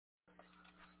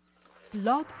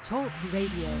Blog Talk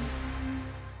Radio.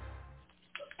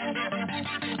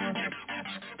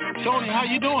 Tony, how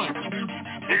you doing?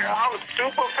 Yeah, I was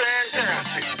super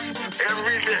fantastic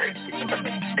every day.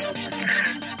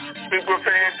 Super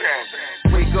fantastic.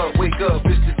 Wake up,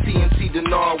 it's the TNT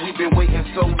Denard. We've been waiting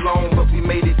so long, but we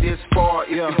made it this far.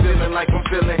 If you're feeling like I'm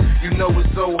feeling, you know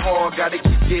it's so hard. Gotta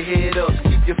keep your head up,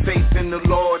 keep your faith in the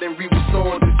Lord, and we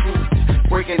restore the truth.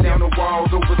 Breaking down the walls,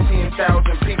 over 10,000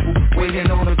 people waiting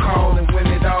on a call, and when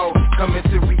it all come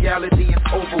into reality, it's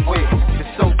over with.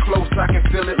 It's so close, I can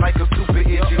feel it like a super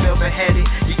hit. You never had it,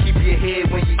 you keep your head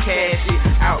when you cash it.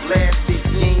 Outlast it,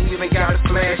 you ain't even gotta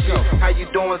flash it. How you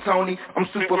doing, Tony? I'm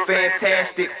super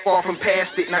fantastic, far from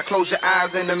past it. Now close your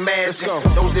eyes and imagine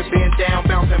those that been down,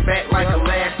 bouncing back like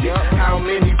elastic. How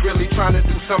many really trying to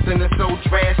do something that's so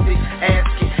drastic?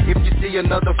 Ask it if you see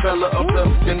another fella of the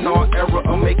Denard era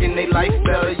of making their life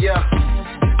better, yeah.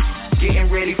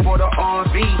 Getting ready for the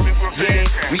RV,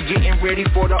 yeah. We getting ready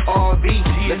for the RV.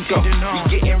 Let's go.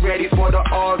 We getting ready for the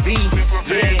RV,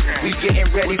 yeah. We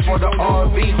getting ready for the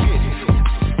RV.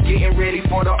 Getting ready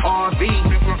for the RV,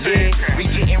 yeah. We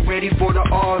getting ready for the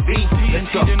RV.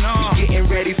 Let's go. We getting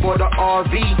ready for the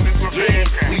RV,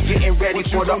 yeah. We getting ready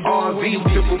for the RV.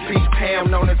 Triple P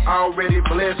Pam known as already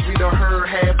blessed. We done heard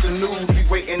half the news. We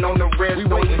waiting on the rest.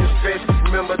 Don't even stress.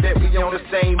 Remember that we on the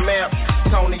same map.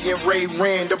 Tony and Ray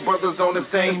Rand, the brothers on the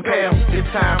same path. It's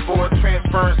time for a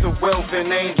transference of wealth, and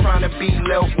I ain't trying to be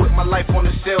left with my life on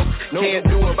the shelf. Can't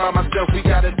do it by myself. We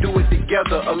gotta do it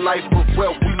together. A life of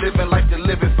wealth. We living like to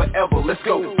live it forever. Let's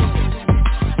go.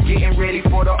 Getting ready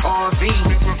for the RV,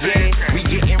 yeah. We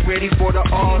getting ready for the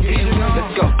RV.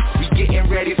 Let's go. We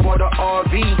getting ready for the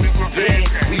RV, yeah.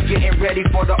 We getting ready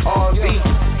for the RV.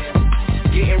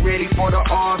 Getting ready for the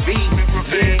RV,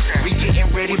 yeah. We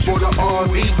getting ready for the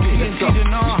RV. Let's go.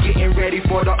 We getting ready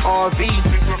for the RV,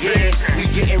 yeah. We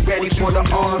getting ready for the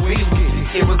RV.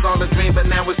 It was all a dream, but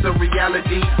now it's a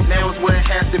reality. Now it's where it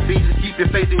has to be. Just keep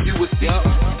your faith and you will see.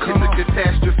 It's a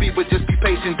catastrophe, but just be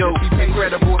patient though.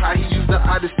 Incredible how he used the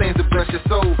oddest things to bless your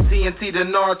soul. TNT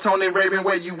Denard, Tony Raven,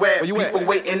 where you at? People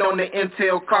waiting on the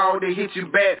intel call to hit you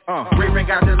back. Raven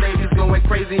got the ladies going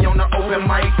crazy on the open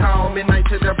mic call. Midnight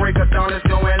to the break of dawn is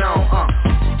going on.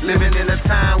 Living in a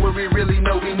time where we really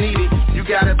know we need it. You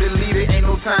gotta believe it, ain't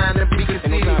no time to be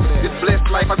conceited. This blessed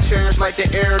life I cherish like the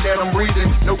air that I'm breathing.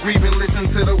 No grieving,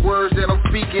 listen to the words that I'm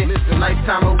speaking.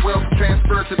 Lifetime of wealth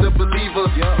transfer to the believer.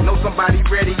 Know somebody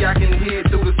ready, I can hear it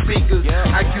through the speakers.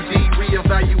 IQD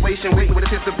reevaluation, waiting with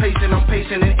anticipation. I'm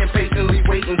patient and impatiently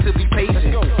waiting to be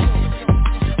patient.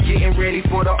 Getting ready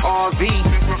for the RV,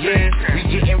 yeah. We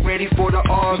getting ready for the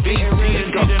RV.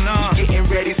 Let's go. We getting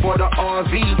ready for the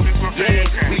RV,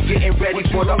 yeah. We getting ready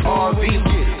for the RV.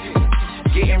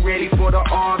 Getting ready for the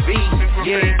RV,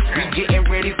 yeah. We getting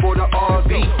ready for the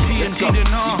RV. Let's go.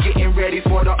 We getting ready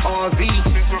for the RV,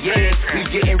 yeah. We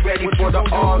getting ready for the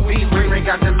RV. Ray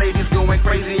got the ladies going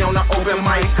crazy on the open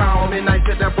mic call. Midnight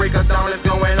to the break of dawn is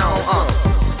going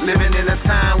on. Living in a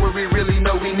time where we really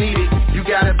know we need it. You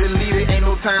gotta believe it, ain't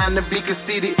no time to be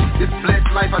conceited. This blessed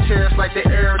life I cherish like the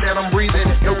air that I'm breathing.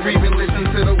 No grieving, listen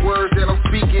to the words that I'm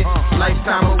speaking.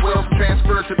 Lifetime of wealth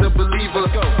transfer to the believer.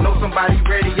 Know somebody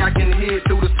ready, I can hear it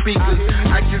through the speakers.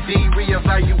 IQD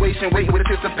reevaluation, waiting with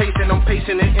anticipation. I'm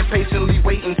patient and impatiently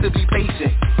waiting to be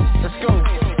patient. Let's go.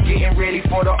 Getting ready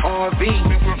for the RV,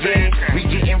 yeah. We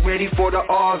getting ready for the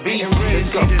RV.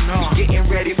 Let's go. We getting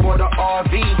ready for the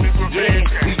RV, yeah.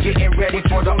 We getting ready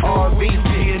for the RV.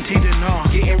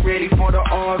 Getting ready for the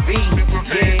RV,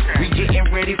 yeah. We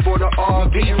getting ready for the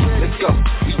RV. Let's go.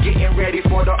 We getting ready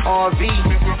for the RV,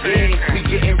 yeah. We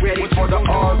getting ready for the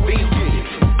RV.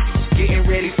 Getting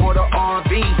ready for the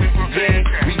RV, yeah.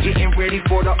 We getting ready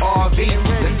for the RV.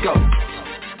 Let's go.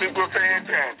 Super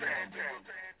fantastic.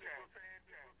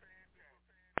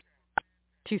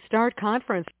 To start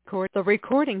conference record, the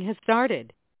recording has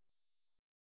started.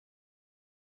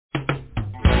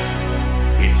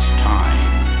 It's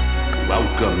time.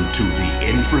 Welcome to the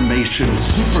Information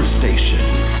Superstation,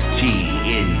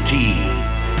 TNT,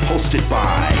 hosted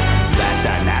by that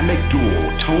dynamic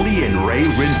duo, Tony and Ray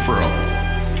Renfro.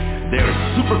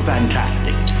 They're super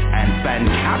fantastic and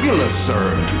fantabulous,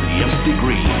 sir, to the nth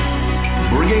degree.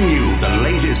 Bringing you the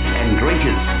latest and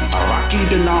greatest Iraqi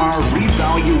dinar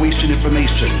revaluation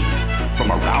information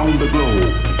from around the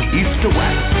globe, east to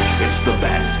west. It's the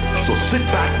best. So sit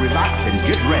back, relax, and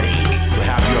get ready to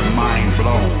have your mind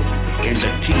blown in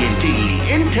the TNT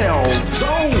Intel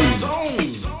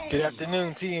Zone. Good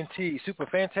afternoon, TNT Super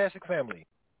Fantastic family.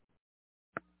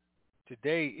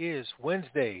 Today is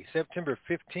Wednesday, September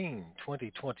 15,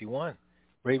 2021.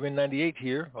 Raven 98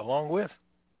 here, along with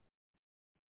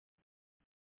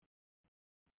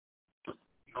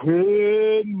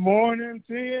Good morning,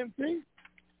 TNT.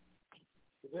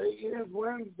 Today is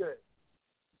Wednesday.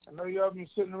 I know y'all been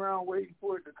sitting around waiting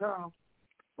for it to come,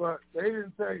 but they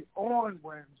didn't say on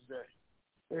Wednesday.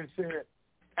 They said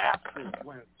after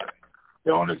Wednesday.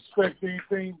 Don't expect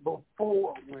anything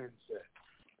before Wednesday.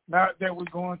 Not that we're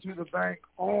going to the bank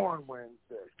on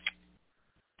Wednesday.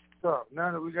 So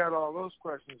now that we got all those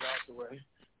questions out the way,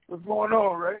 what's going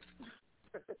on, Ray?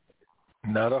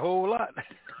 Not a whole lot.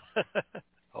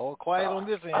 All quiet on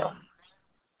this end. All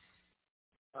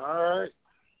right.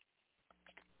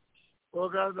 Well,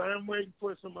 guys, I am waiting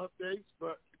for some updates,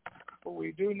 but what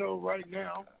we do know right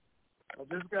now, I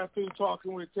just got through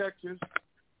talking with Texas,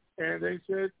 and they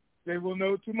said they will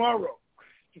know tomorrow.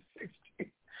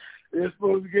 They're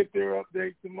supposed to get their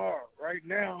update tomorrow. Right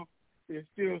now, they're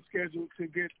still scheduled to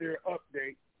get their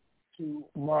update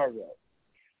tomorrow.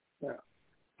 Now,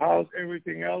 how's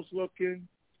everything else looking?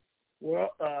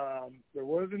 Well, there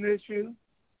was an issue.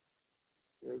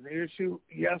 There was an issue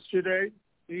yesterday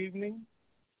evening.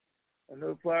 I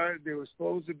notified there was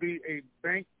supposed to be a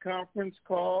bank conference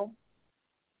call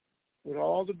with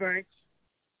all the banks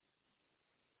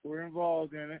who were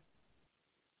involved in it.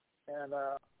 And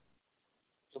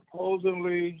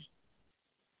supposedly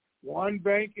one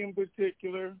bank in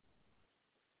particular,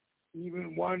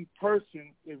 even one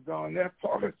person, is gone that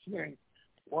far as saying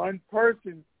one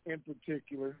person in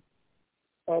particular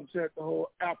upset the whole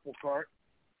apple cart.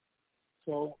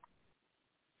 So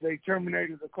they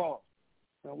terminated the call.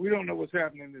 Now, we don't know what's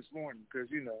happening this morning because,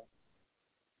 you know,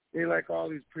 they like all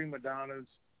these prima donnas.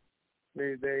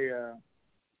 They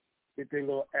get their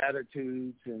little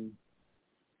attitudes and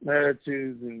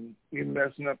you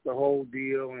messing up the whole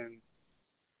deal. And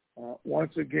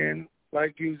once again,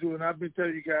 like usual, and I've been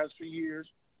telling you guys for years,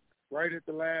 right at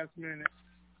the last minute,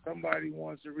 somebody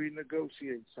wants to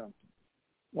renegotiate something.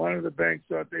 One of the banks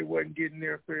thought they wasn't getting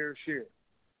their fair share.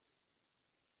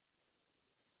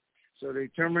 So they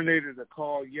terminated the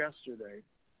call yesterday.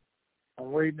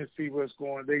 I'm waiting to see what's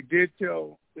going on. They did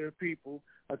tell their people,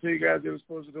 I tell you guys they were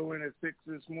supposed to go in at 6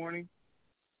 this morning.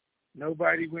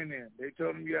 Nobody went in. They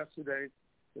told them yesterday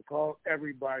to call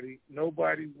everybody.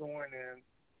 Nobody's going in,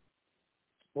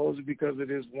 supposedly because of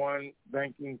this one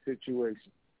banking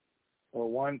situation or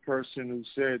one person who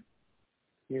said,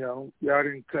 you know, y'all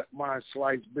didn't cut my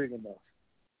slice big enough.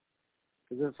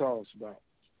 Because that's all it's about.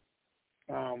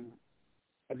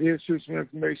 I did shoot some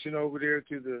information over there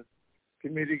to the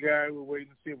committee guy. We're waiting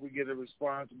to see if we get a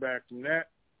response back from that.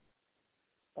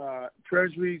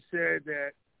 Treasury said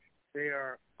that they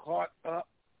are caught up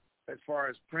as far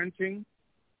as printing.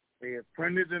 They have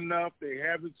printed enough. They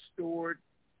have it stored.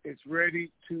 It's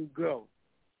ready to go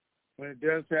when it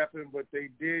does happen, but they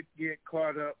did get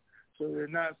caught up, so they're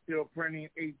not still printing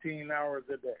 18 hours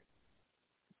a day.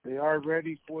 They are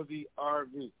ready for the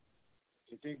RV.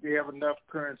 They think they have enough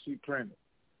currency printed.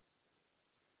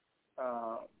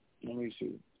 Let me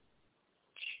see.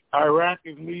 Iraq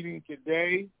is meeting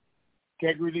today.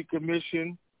 Integrity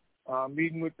Commission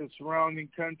meeting with the surrounding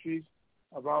countries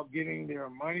about getting their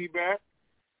money back.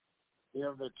 They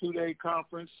have the 2-day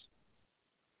conference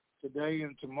today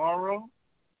and tomorrow.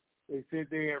 They said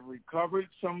they have recovered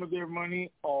some of their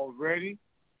money already.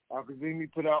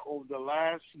 Al-Kazemi put out over the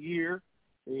last year,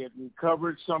 they had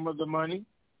recovered some of the money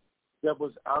that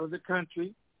was out of the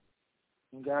country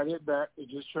and got it back. They're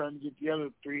just trying to get the other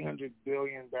 $300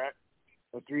 billion back,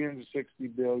 or $360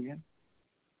 billion.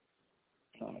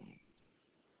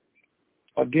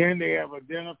 Again, they have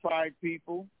identified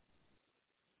people,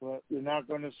 but they're not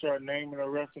going to start naming or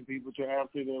arresting people until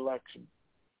after the election.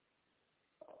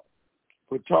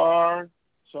 Qatar,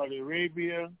 Saudi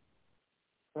Arabia,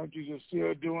 countries are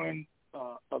still doing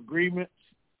agreements,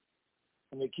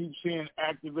 and they keep saying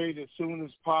activate as soon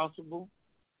as possible,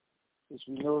 which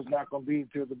we know is not going to be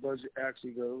until the budget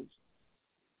actually goes.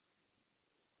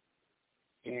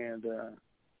 And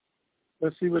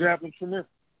let's see what happens from there.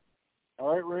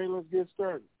 All right, Ray, let's get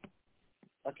started.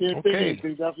 I can't think of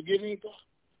anything. Did I forget anything?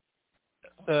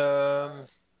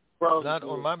 Not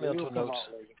on my mental notes.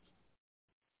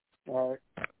 All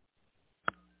right.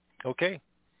 Okay.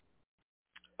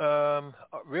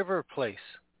 River Place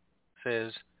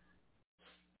says,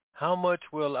 how much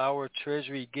will our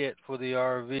Treasury get for the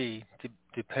RV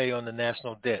to pay on the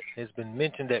national debt? It's been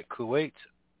mentioned that Kuwait's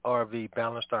RV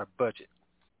balanced our budget.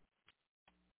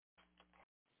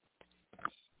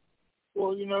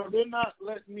 Well, you know, they're not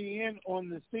letting me in on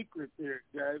the secret there,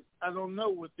 guys. I don't know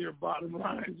what their bottom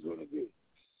line is going to be.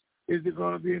 Is it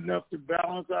going to be enough to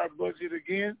balance our budget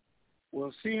again?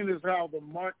 Well, seeing as how the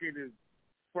market is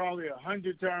probably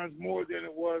 100 times more than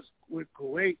it was with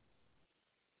Kuwait,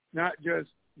 not just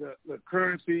the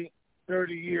currency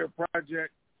 30-year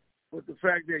project, but the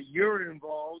fact that you're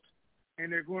involved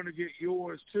and they're going to get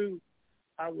yours too,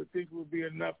 I would think would be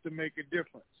enough to make a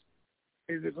difference.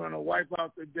 Is it going to wipe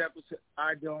out the deficit?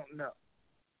 I don't know.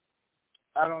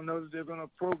 I don't know that they're going to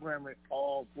program it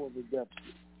all for the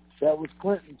deficit. That was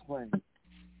Clinton's plan. I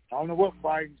don't know what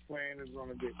Biden's plan is going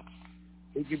to be.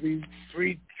 It could be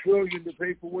 $3 trillion to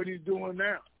pay for what he's doing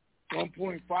now.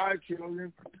 $1.5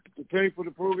 trillion to pay for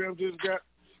the program just got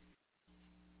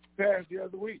passed the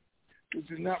other week,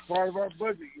 which is not part of our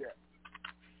budget yet.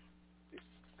 It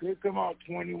could come out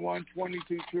 $21,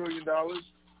 $22 trillion.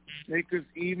 They could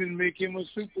even make him a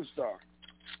superstar,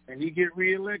 and he get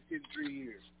reelected in 3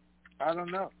 years. I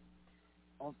don't know.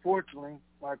 Unfortunately,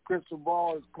 my crystal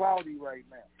ball is cloudy right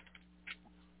now.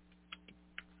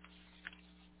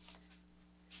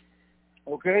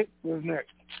 Okay, what's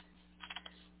next?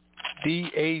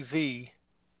 DAV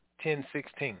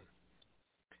 1016.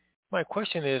 My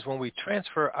question is, when we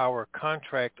transfer our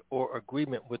contract or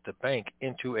agreement with the bank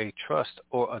into a trust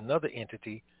or another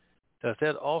entity, does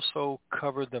that also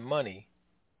cover the money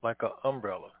like an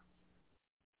umbrella?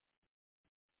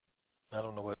 I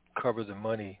don't know what cover the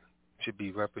money should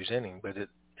be representing, but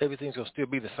everything's going to still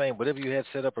be the same. Whatever you had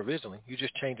set up originally, you're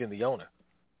just changing the owner.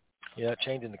 You're not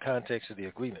changing the context of the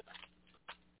agreement.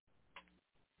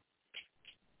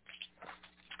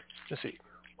 Let's see.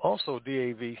 Also,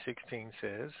 DAV 16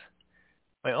 says,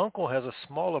 my uncle has a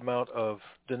small amount of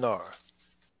dinar,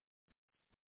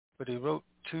 but he wrote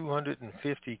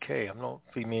 250K. I don't know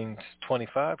if he means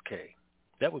 25K.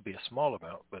 That would be a small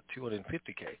amount, but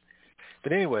 250K.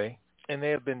 But anyway, and they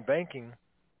have been banking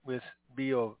with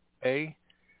BOA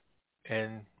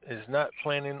and is not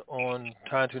planning on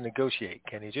trying to negotiate.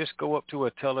 Can he just go up to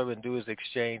a teller and do his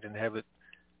exchange and have it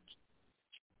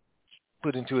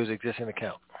put into his existing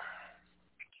account?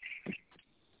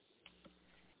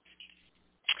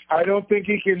 I don't think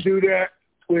he can do that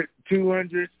with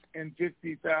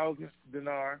 250,000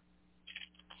 dinar,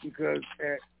 because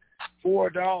at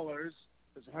 $4,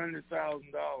 it's $100,000,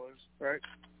 right?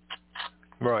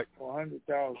 Right. Or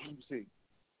 100,000. Let me see.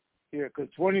 Yeah, because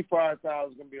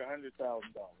 25,000 is going to be $100,000.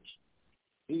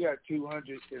 He got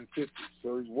 250,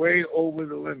 so he's way over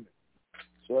the limit.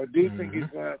 So I do think he's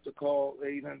going to have to call the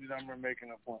 800 number and make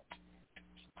an appointment.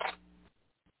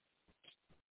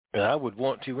 And I would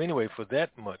want to anyway for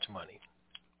that much money.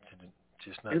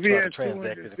 Just not try to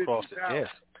transact it across the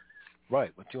desk.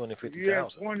 Right, with 250,000. If you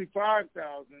have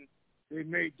 25,000, they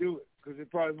may do it, because they're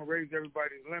probably going to raise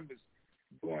everybody's limits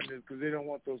doing this, because they don't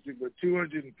want those people. But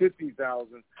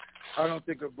 250,000, I don't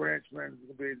think a branch manager is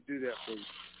going to be able to do that for you.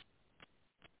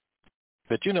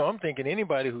 But, I'm thinking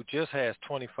anybody who just has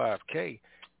 25K,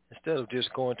 instead of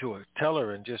just going to a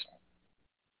teller and just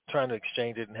trying to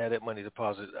exchange it and have that money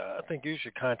deposited, I think you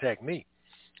should contact me,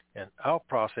 and I'll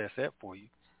process that for you.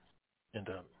 And,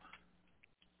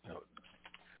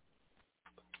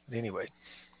 anyway.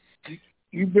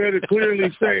 You better clearly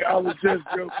say I was just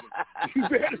joking. You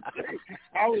better say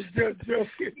I was just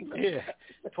joking. Yeah,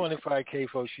 25K,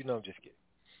 folks, I'm just kidding.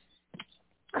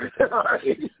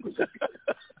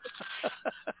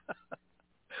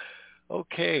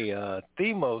 Okay,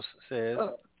 Themos says,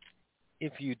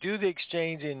 if you do the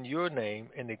exchange in your name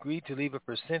and agree to leave a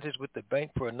percentage with the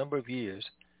bank for a number of years,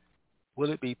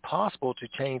 will it be possible to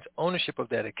change ownership of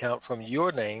that account from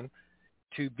your name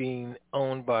to being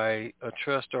owned by a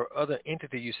trust or other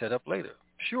entity you set up later?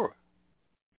 Sure.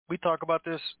 We talk about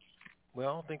this. Well,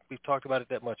 I don't think we've talked about it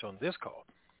that much on this call.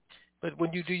 But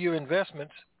when you do your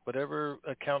investments, whatever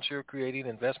accounts you're creating,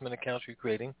 investment accounts you're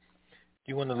creating,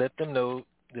 you want to let them know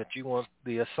that you want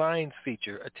the assigned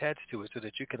feature attached to it so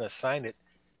that you can assign it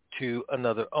to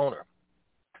another owner.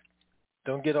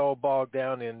 Don't get all bogged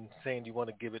down in saying you want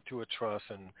to give it to a trust,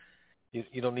 and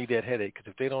you don't need that headache, because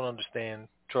if they don't understand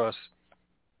trust,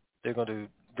 they're going to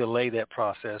delay that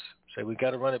process, say we got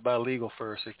to run it by legal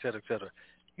first, et cetera, et cetera.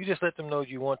 You just let them know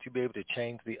you want to be able to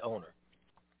change the owner.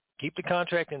 Keep the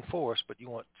contract in force, but you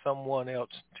want someone else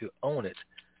to own it.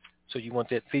 So you want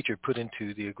that feature put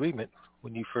into the agreement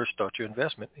when you first start your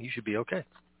investment. You should be okay.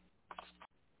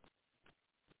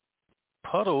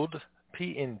 Puddled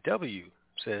PNW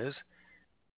says,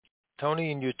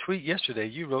 Tony, in your tweet yesterday,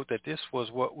 you wrote that this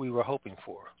was what we were hoping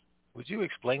for. Would you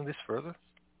explain this further?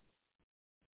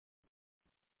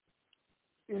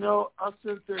 I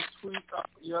sent that tweet out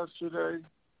yesterday,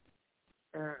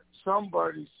 and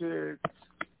somebody said,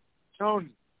 Tony,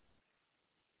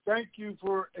 thank you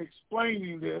for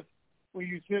explaining this when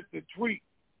you sent the tweet,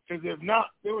 because if not,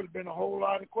 there would have been a whole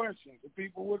lot of questions, and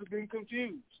people would have been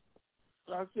confused.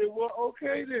 So I said, well,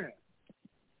 okay then.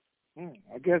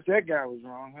 I guess that guy was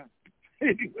wrong, huh?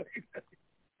 Anyway.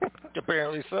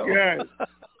 Apparently so. Yes.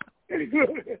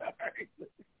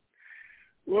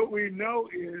 What we know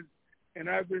is, and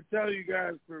I've been telling you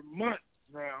guys for months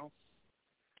now,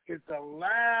 it's the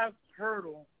last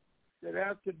hurdle that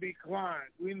has to be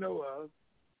climbed, we know of,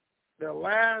 the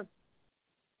last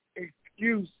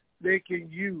excuse they can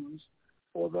use,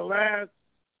 or the last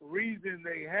reason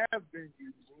they have been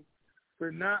using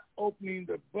for not opening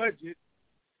the budget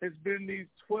has been these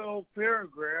 12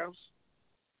 paragraphs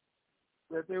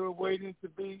that they were waiting to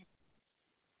be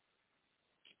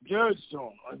judged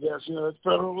on. I guess, it's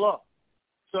federal law.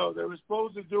 So they were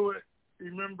supposed to do it,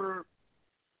 remember,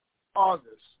 August.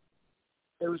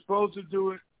 They were supposed to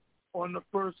do it on the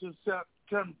 1st of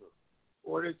September,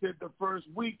 or they said the first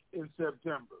week in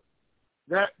September.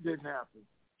 That didn't happen.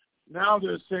 Now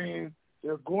they're saying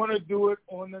they're going to do it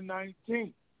on the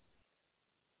 19th.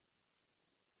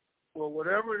 Well,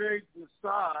 whatever they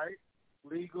decide,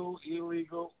 legal,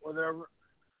 illegal, whatever,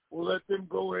 we'll let them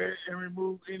go ahead and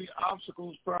remove any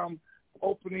obstacles from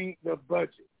opening the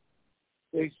budget.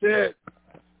 They said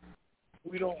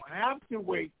we don't have to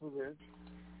wait for this.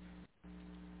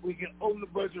 We can open the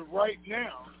budget right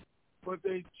now, but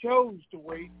they chose to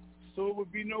wait, so it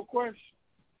would be no question.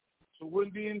 So it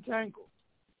wouldn't be entangled.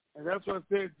 And that's what I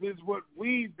said, this is what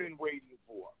we've been waiting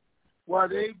for. While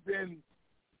they've been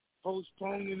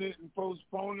postponing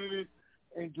it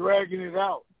and dragging it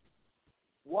out.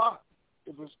 Why?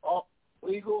 If it's all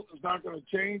legal, it's not going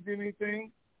to change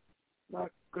anything.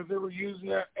 Not because they were using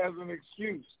that as an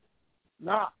excuse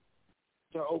not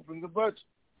to open the budget.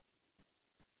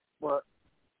 But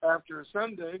after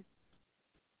Sunday,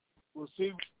 we'll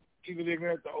see either they're going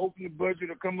to have to open the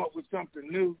budget or come up with something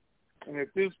new. And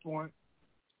at this point,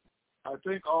 I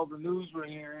think all the news we're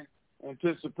hearing,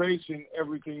 anticipation,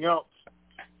 everything else,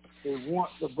 they want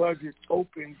the budget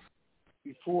open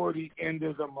before the end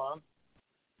of the month.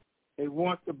 They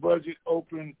want the budget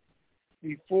open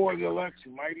before the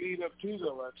election. Might lead up to the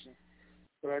election,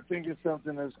 but I think it's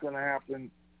something that's going to happen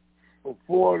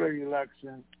before the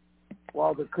election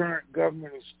while the current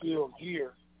government is still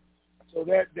here, so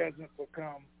that doesn't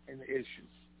become an issue.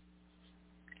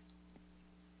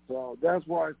 So that's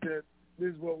why I said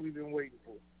this is what we've been waiting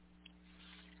for.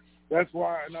 That's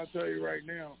why, and I'll tell you right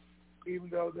now, even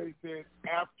though they said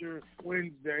after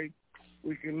Wednesday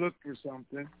we can look for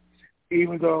something,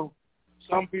 even though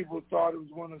some people thought it was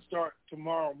going to start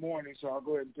tomorrow morning, so I'll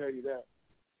go ahead and tell you that.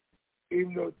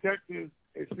 Even though Texas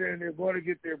is saying they're going to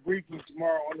get their briefing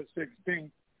tomorrow on the 16th,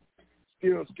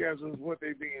 still scheduled is what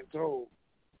they're being told.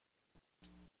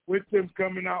 With them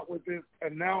coming out with this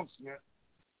announcement,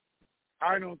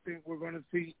 I don't think we're going to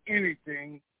see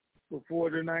anything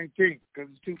before the 19th because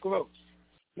it's too close.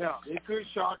 Now, it could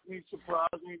shock me, surprise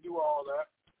me, do all that.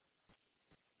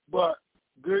 But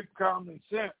good common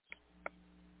sense,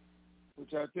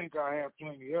 which I think I have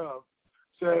plenty of,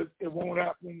 says it won't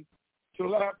happen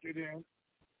till after then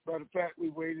by the fact we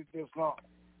waited this long.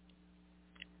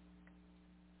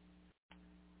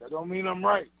 That don't mean I'm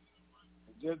right.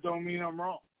 It just don't mean I'm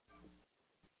wrong.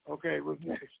 Okay, what's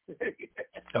next?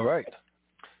 All right.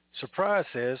 Surprise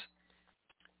says,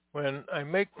 when I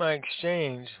make my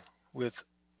exchange with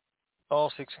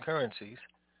all 6 currencies,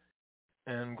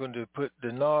 and I'm going to put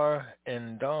dinar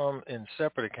and dirham in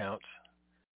separate accounts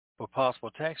for possible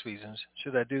tax reasons,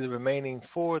 should I do the remaining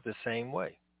 4 the same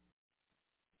way?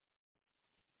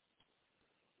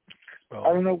 Well,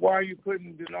 I don't know why you're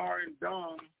putting dinar and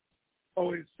dirham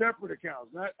in separate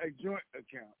accounts, not a joint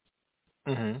account.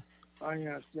 Mm-hmm. I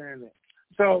understand that.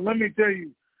 So let me tell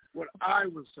you what I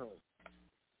was told.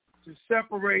 To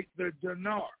separate the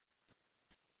dinar,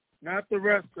 not the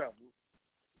rest of them,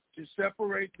 to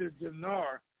separate the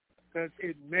dinar because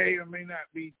it may or may not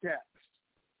be taxed.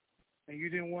 And you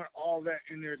didn't want all that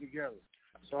in there together.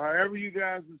 So however you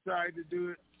guys decide to do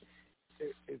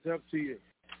it, it's up to you.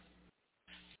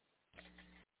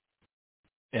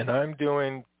 And I'm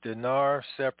doing dinar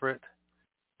separate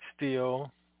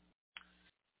still,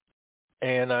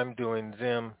 and I'm doing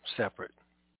them separate.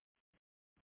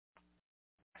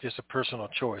 Just a personal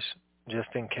choice, just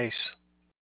in case.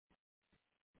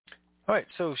 All right,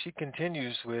 so she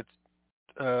continues with,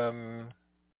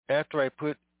 after I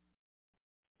put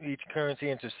each currency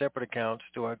into separate accounts,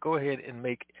 do I go ahead and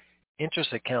make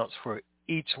interest accounts for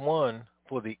each one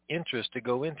for the interest to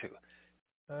go into?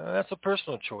 That's a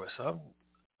personal choice.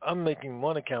 I'm making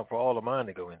one account for all of mine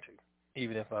to go into.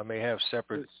 Even if I may have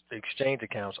separate exchange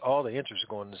accounts, all the interest is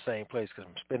going in the same place because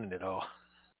I'm spending it all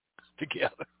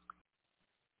together.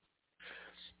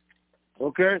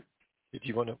 Okay. If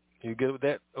you want to, you good with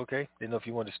that? Okay. Didn't know if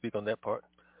you wanted to speak on that part.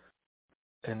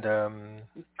 And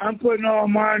I'm putting all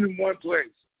mine in one place.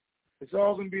 It's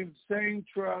all going to be in the same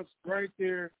trust right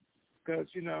there because,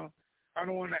 I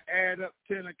don't want to add up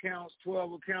 10 accounts,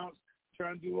 12 accounts,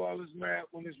 trying to do all this math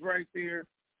when it's right there.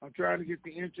 I'm trying to get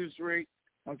the interest rate.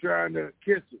 I'm trying to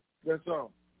kiss it. That's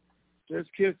all. Just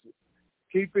kiss it.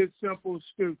 Keep it simple,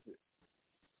 stupid.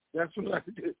 That's what I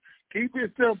do. Keep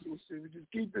it simple, stupid.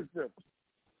 Just keep it simple.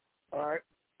 All right?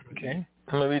 Okay.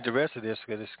 I'm going to read the rest of this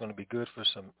because it's going to be good for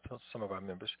some of our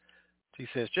members. He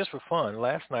says, just for fun,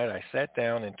 last night I sat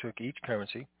down and took each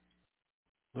currency,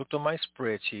 looked on my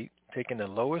spreadsheet, taking the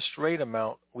lowest rate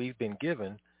amount we've been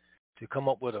given to come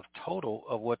up with a total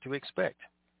of what to expect.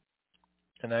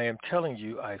 And I am telling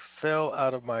you, I fell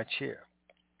out of my chair.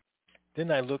 Then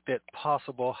I looked at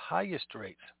possible highest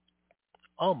rates.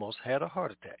 Almost had a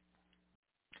heart attack.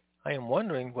 I am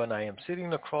wondering when I am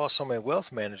sitting across from a wealth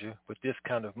manager with this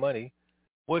kind of money,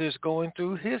 what is going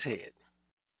through his head?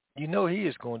 He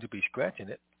is going to be scratching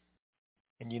it.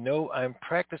 And I'm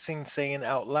practicing saying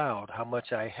out loud how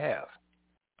much I have.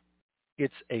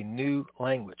 It's a new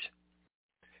language.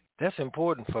 That's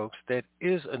important, folks. That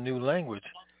is a new language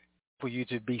for you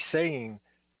to be saying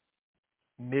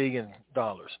 $1 million,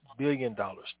 $1 billion,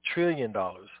 $1 trillion,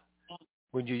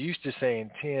 when you're used to saying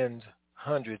tens,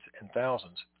 hundreds, and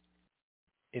thousands.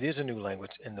 It is a new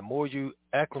language, and the more you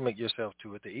acclimate yourself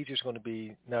to it, the easier it's going to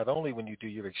be, not only when you do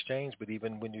your exchange, but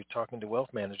even when you're talking to wealth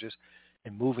managers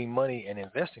and moving money and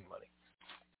investing money.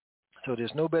 So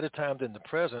there's no better time than the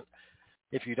present.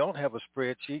 If you don't have a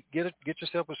spreadsheet, get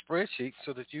yourself a spreadsheet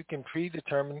so that you can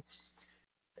predetermine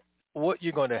what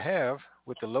you're going to have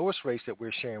with the lowest rates that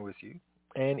we're sharing with you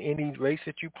and any rates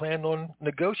that you plan on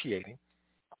negotiating,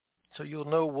 so you'll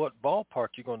know what ballpark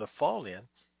you're going to fall in.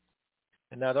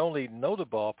 And not only know the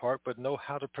ballpark, but know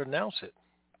how to pronounce it.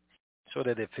 So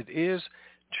that if it is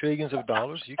trillions of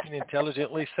dollars, you can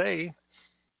intelligently say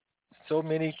so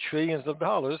many trillions of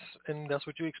dollars, and that's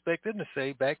what you expect them to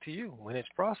say back to you when it's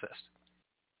processed.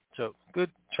 So good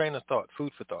train of thought,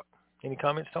 food for thought. Any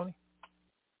comments, Tony?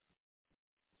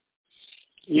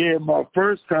 Yeah, my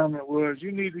first comment was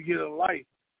you need to get a life,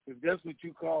 if that's what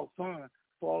you call fun,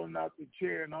 falling out the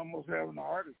chair and almost having a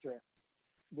heart attack.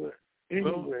 But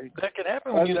anyway, well, that can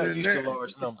happen when you're not used to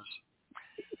large numbers.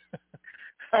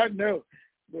 I know,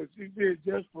 but you did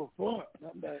just for fun.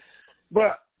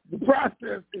 But the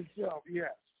process itself,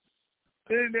 yes.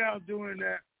 Sitting down doing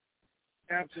that,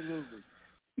 absolutely.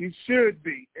 You should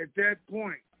be, at that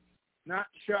point, not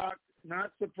shocked,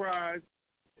 not surprised,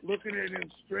 looking at him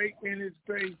straight in his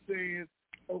face saying,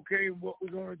 okay, what we're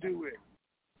going to do with it.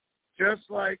 Just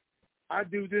like I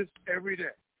do this every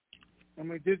day. I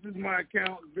mean, this is my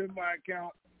account, it's been my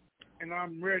account, and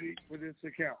I'm ready for this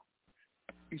account.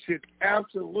 You should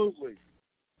absolutely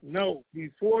know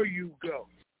before you go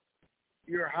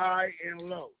your high and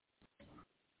low.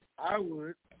 I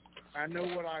know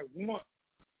what I want,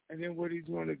 and then what he's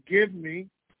going to give me,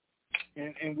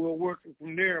 and we'll work it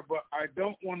from there. But I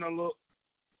don't want to look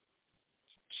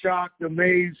shocked,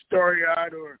 amazed,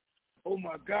 starry-eyed, or, oh,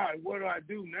 my God, what do I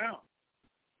do now?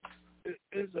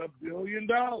 It's $1 billion.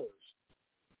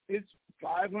 It's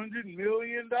 $500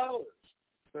 million.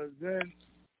 Because then,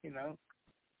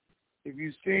 if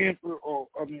you stand for,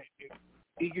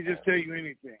 he can just tell you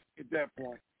anything at that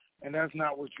point, and that's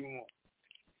not what you want.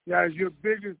 Guys, your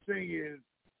biggest thing is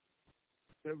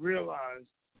to realize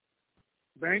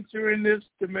banks are in this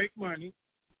to make money,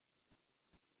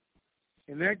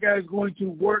 and that guy's going to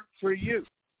work for you.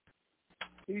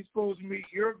 He's supposed to meet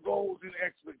your goals and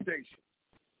expectations.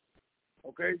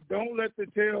 Okay? Don't let the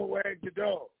tail wag the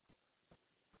dog.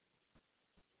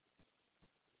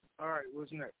 All right,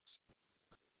 what's next?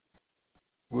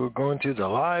 We're going to the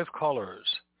live callers.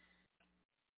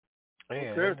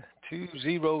 And okay.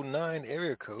 209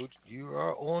 area code, you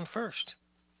are on first.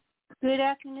 Good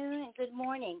afternoon and good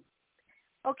morning.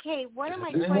 Okay, one of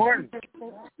my questions. Morning.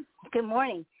 Good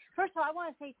morning. First of all, I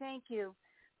want to say thank you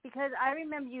because I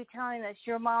remember you telling us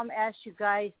your mom asked you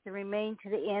guys to remain to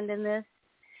the end in this.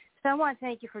 So I want to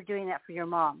thank you for doing that for your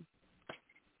mom.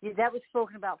 That was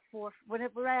spoken about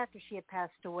right after she had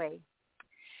passed away.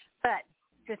 But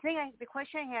the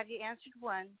question I have, you answered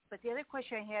one, but the other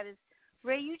question I had is,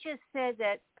 Ray, you just said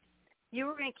that you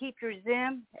were going to keep your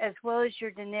Zim as well as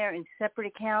your dinar in separate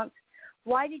accounts.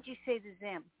 Why did you say the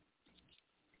Zim?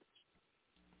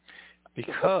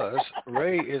 Because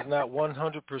Ray is not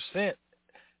 100%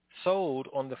 sold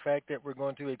on the fact that we're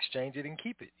going to exchange it and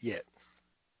keep it yet.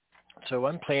 So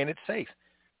I'm playing it safe.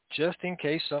 Just in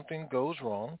case something goes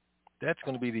wrong, that's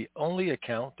going to be the only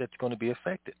account that's going to be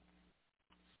affected.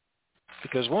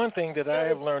 Because one thing that I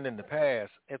have learned in the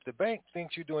past, if the bank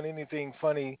thinks you're doing anything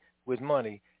funny with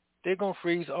money, they're going to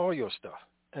freeze all your stuff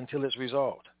until it's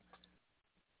resolved.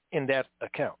 in that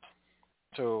account.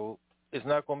 So it's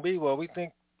not going to be, well, we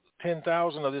think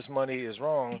 10,000 of this money is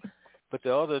wrong, but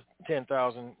the other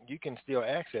 10,000 you can still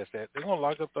access that. They're going to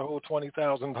lock up the whole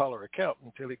 $20,000 account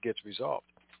until it gets resolved.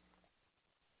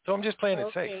 So I'm just playing it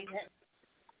safe.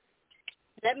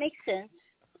 That makes sense.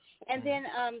 And then,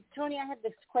 Tony, I have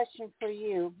this question for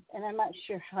you, and I'm not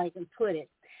sure how I can put it.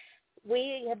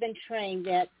 We have been trained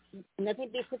that nothing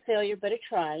beats a failure but a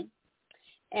try.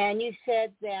 And you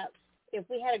said that if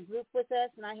we had a group with us,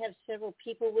 and I have several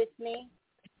people with me,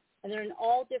 and they're in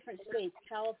all different states,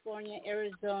 California,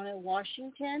 Arizona,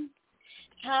 Washington,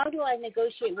 how do I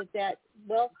negotiate with that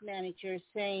wealth manager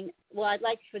saying, well, I'd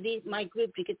like for my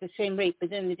group to get the same rate, but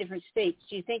then in the different states?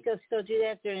 Do you think they'll still do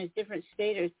that if they're in a different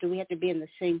state, or do we have to be in the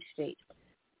same state?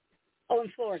 Oh,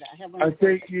 in Florida. I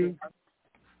think you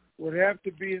would have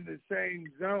to be in the same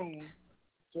zone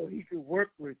so he could work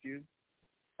with you,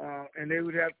 and they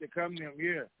would have to come to him,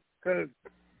 because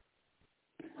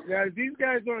guys, these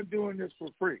guys aren't doing this for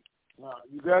free.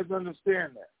 You guys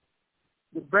understand that.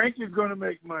 The bank is going to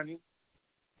make money.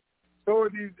 So are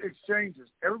these exchanges.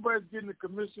 Everybody's getting a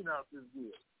commission out this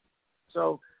deal.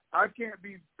 So I can't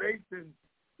be basing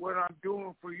what I'm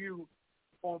doing for you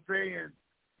on paying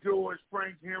George,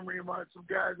 Frank, Henry, and some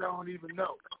guys I don't even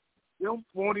know. They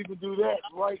won't even do that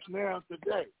right now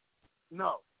today.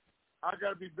 No. I got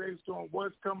to be based on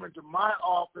what's coming to my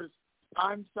office,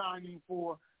 I'm signing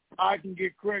for, I can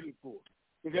get credit for.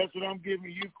 Because that's what I'm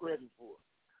giving you credit for.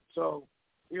 So,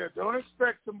 don't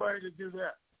expect somebody to do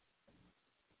that.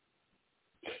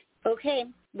 Okay.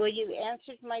 Well, you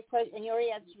answered my question, and you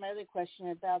already answered my other question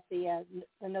about the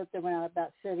note that went out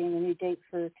about setting a new date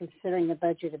for considering the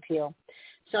budget appeal.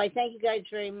 So I thank you guys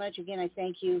very much. Again, I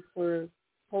thank you for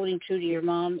holding true to your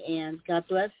mom, and God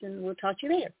bless, and we'll talk to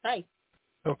you later. Bye.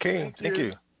 Okay. Thank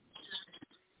you.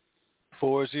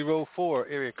 404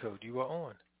 area code. You are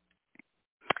on.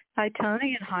 Hi,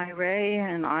 Tony, and hi, Ray,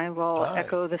 and I will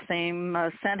echo the same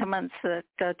sentiments that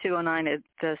 209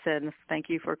 had said. Thank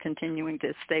you for continuing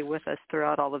to stay with us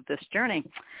throughout all of this journey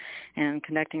and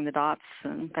connecting the dots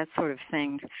and that sort of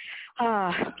thing.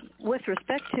 With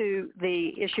respect to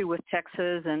the issue with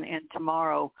Texas and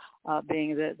tomorrow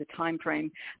being the time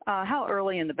frame, how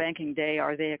early in the banking day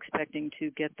are they expecting to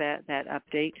get that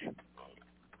update?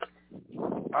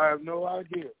 I have no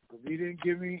idea, because he didn't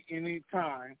give me any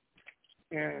time.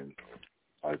 And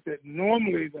I said,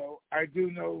 normally, though, I do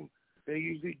know they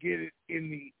usually get it in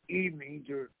the evenings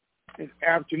or in the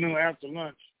afternoon after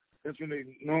lunch. That's when they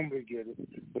normally get it.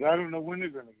 But I don't know when they're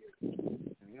going to get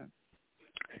it. Yeah.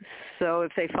 So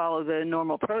if they follow the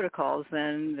normal protocols,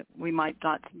 then we might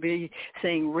not be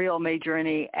seeing real major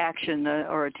any action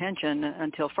or attention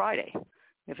until Friday,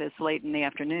 if it's late in the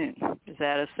afternoon. Is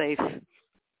that a safe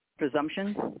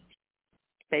presumption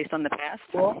based on the past?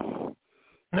 Well,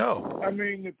 no. I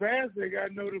mean, in the past, they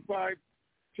got notified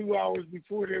 2 hours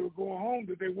before they were going home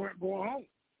that they weren't going home.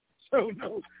 So,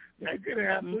 no, that could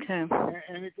happen. Okay.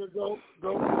 And it could go,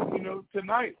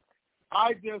 tonight.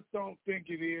 I just don't think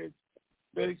it is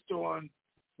based on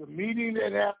the meeting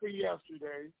that happened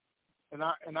yesterday, and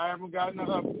I haven't gotten an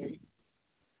update.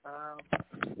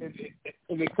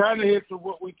 And it kind of hits with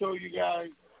what we told you guys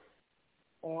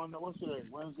on, what's today,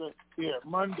 Wednesday? Yeah,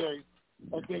 Monday.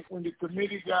 I think when the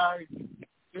committee guys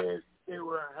said they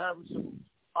were having some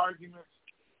arguments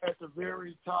at the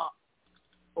very top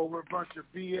over a bunch of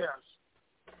BS,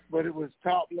 but it was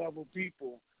top-level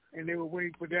people, and they were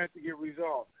waiting for that to get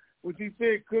resolved, which he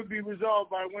said could be resolved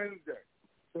by Wednesday.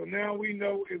 So now we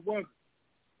know it wasn't,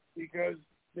 because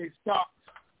they stopped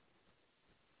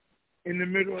in the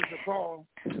middle of the call,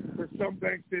 because some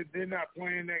banks said they're not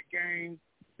playing that game,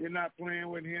 they're not playing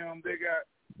with him, they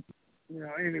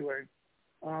got, anyway.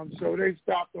 So they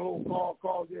stopped the whole call,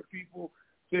 called their people,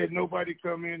 said nobody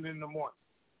come in the morning.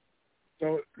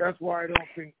 So that's why I don't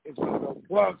think it's going to go.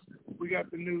 Plus, we got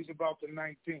the news about the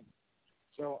 19th.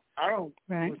 So I don't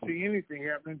see anything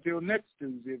happening until next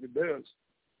Tuesday if it does.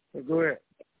 So go ahead.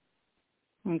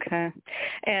 Okay.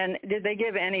 And did they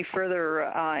give any further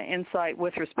insight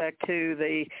with respect to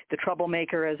the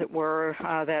troublemaker, as it were,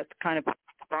 that kind of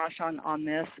rush on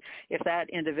this, if that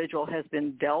individual has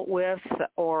been dealt with,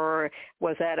 or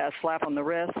was that a slap on the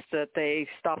wrist that they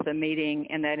stopped the meeting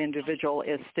and that individual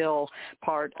is still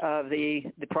part of the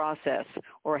process,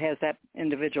 or has that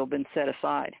individual been set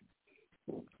aside?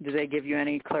 Did they give you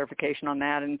any clarification on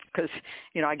that? And because,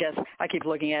 I guess I keep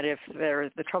looking at if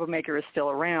the troublemaker is still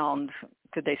around,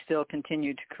 could they still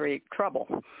continue to create trouble?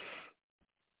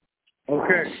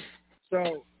 Okay.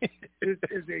 So this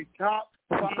is a top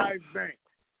 5 bank.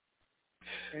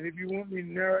 And if you want me to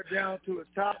narrow it down to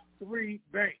a top 3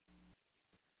 bank,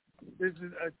 this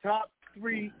is a top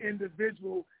free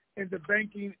individual in the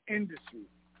banking industry.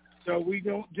 So we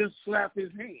don't just slap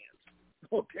his hands.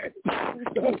 Okay,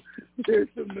 so there's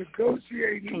some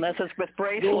negotiating. Unless it's with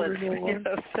bracelets.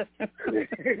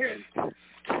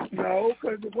 No,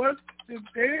 because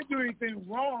they didn't do anything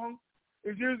wrong.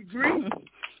 It's just greedy.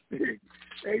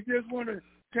 They just want to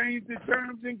change the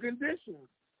terms and conditions.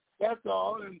 That's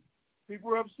all. And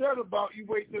people are upset about you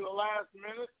wait till the last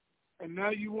minute, and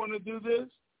now you want to do this.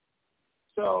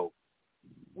 So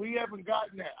we haven't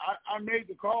gotten that. I made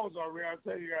the calls already. I'll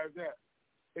tell you guys that,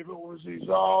 if it was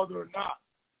resolved or not.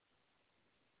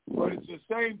 But it's the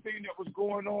same thing that was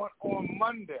going on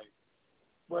Monday.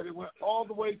 But it went all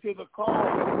the way to the call.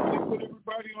 They put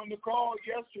everybody on the call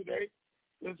yesterday.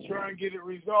 Let's try and get it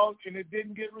resolved, and it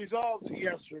didn't get resolved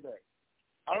yesterday.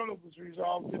 I don't know if it's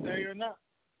resolved today or not.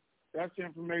 That's the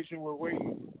information we're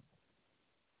waiting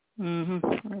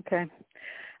for.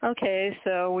 Okay,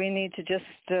 so we need to just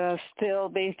still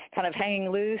be kind of hanging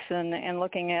loose and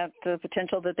looking at the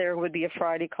potential that there would be a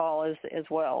Friday call as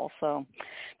well. So,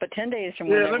 but 10 days from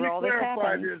whenever all this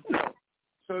happens.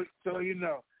 So you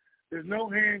know, there's no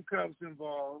handcuffs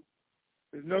involved.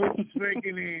 There's no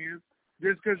shaking hands.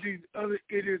 Just because these other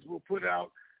idiots will put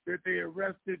out that they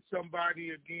arrested somebody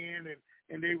again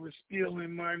and they were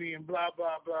stealing money and blah,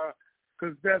 blah, blah,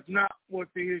 because that's not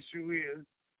what the issue is,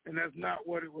 and that's not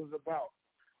what it was about.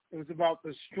 It was about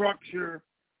the structure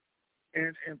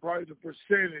and probably the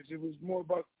percentage. It was more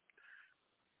about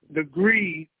the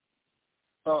greed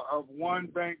of one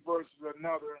bank versus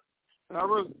another. And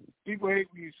people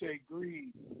hate when you say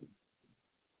greed.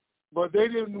 But they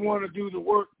didn't want to do the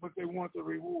work, but they want the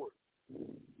reward.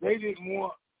 They didn't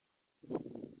want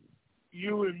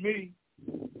you and me,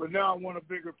 but now I want a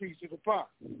bigger piece of the pie.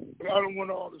 But I don't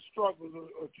want all the struggles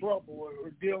or trouble or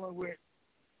dealing with,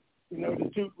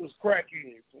 the toothless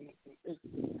crackheads.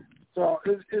 So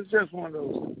it's just one of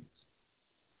those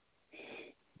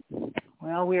things.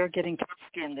 Well, we are getting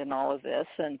skinned in all of this,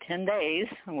 and 10 days,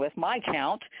 with my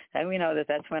count, and we know that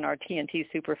that's when our TNT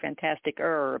Superfantastic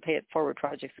Pay It Forward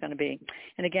project is going to be.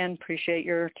 And again, appreciate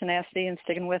your tenacity and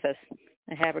sticking with us.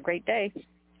 And have a great day.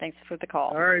 Thanks for the call.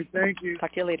 All right, thank you.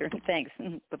 Talk to you later. Thanks.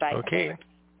 Bye-bye. Okay.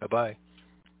 Bye-bye.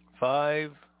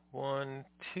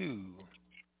 512.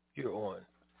 You're on.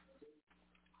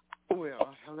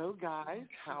 Well, hello, guys.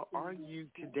 How are you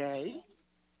today?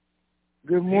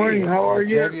 Good morning. How are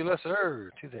you? Fabulous, sir,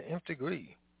 to the nth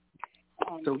degree.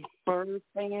 Super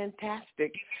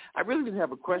fantastic. I really didn't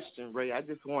have a question, Ray. I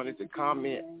just wanted to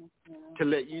comment to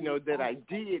let you know that I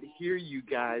did hear you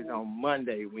guys on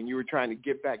Monday when you were trying to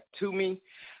get back to me.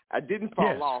 I didn't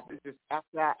fall off. It's just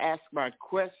after I ask my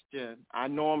question, I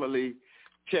normally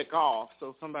check off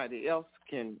so somebody else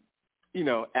can,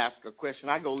 ask a question.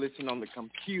 I go listen on the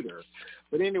computer.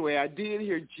 But anyway, I did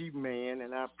hear G-Man,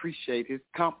 and I appreciate his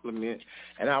compliment.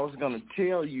 And I was going to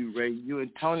tell you, Ray, you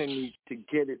and Tony need to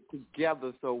get it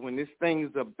together so when this thing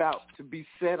is about to be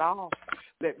set off,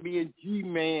 let me and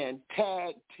G-Man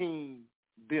tag team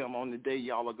them on the day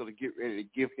y'all are going to get ready to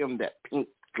give him that pink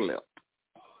slip.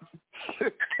 So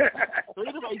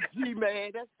anyway,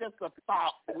 G-Man, that's just a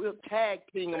thought. We'll tag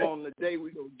team them on the day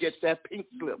we're going to get that pink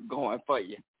slip going for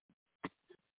you.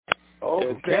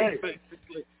 Okay. That's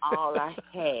basically all I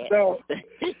had. So,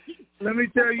 let me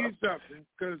tell you something,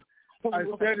 because I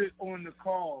said it on the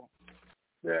call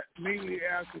that immediately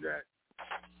after that,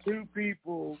 2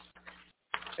 people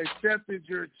accepted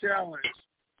your challenge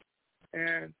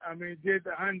and, did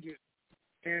the 100,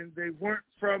 and they weren't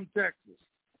from Texas.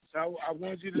 So I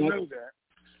want you to know that.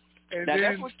 And now, then,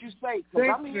 that's what you say, because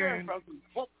I'm hearing from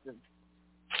Texas.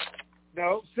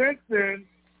 No, since then,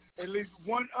 at least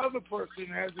one other person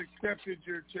has accepted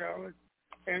your challenge,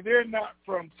 and they're not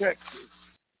from Texas.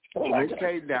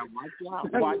 Okay, now,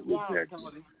 watch out,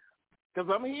 Tony.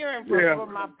 Because I'm hearing from some of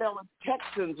my fellow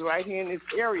Texans right here in this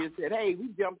area said, hey, we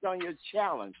jumped on your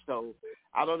challenge. So,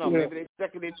 I don't know, maybe they're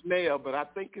second inch mail, but I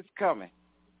think it's coming.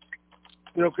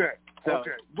 Okay.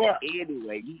 But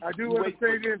anyway, I do want to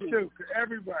say this, too, to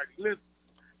everybody. Listen,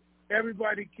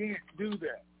 everybody can't do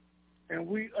that, and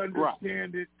we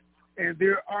understand it. And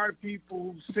there are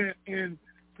people who sent in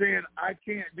saying, I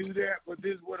can't do that, but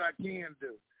this is what I can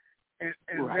do. And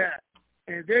that.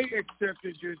 And they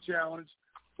accepted your challenge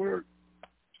for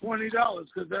 $20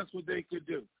 because that's what they could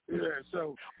do. Yeah,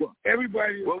 so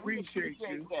everybody appreciates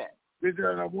you.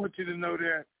 Because I want you to know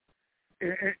that.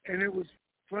 And it was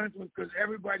fun because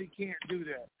everybody can't do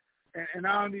that. And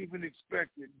I don't even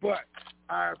expect it. But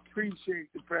I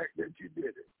appreciate the fact that you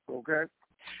did it, okay?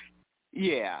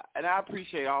 Yeah, and I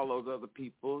appreciate all those other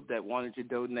people that wanted to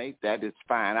donate. That is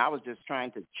fine. I was just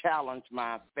trying to challenge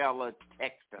my fellow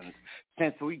Texans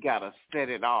since we got to set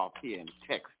it off here in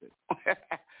Texas.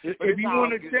 If you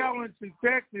want to challenge the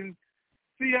Texans,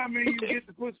 see how many you get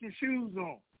to put some shoes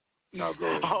on. No, go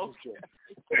ahead.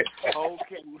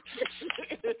 Okay.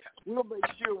 We'll make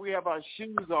sure we have our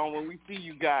shoes on when we see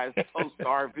you guys post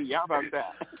RV. How about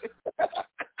that?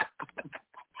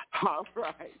 All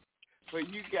right. But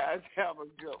you guys have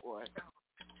a good one.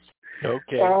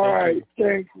 Okay. All right.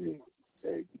 Thank you.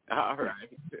 All right.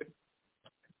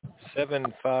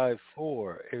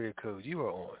 754 area code. You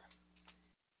are on.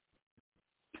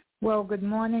 Well, good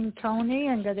morning, Tony,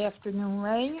 and good afternoon,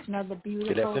 Ray. Another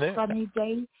beautiful sunny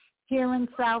day here in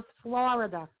South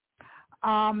Florida.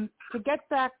 To get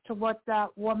back to what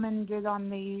that woman did on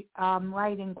the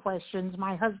writing questions,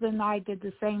 my husband and I did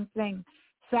the same thing.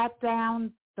 Sat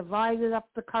down, divided up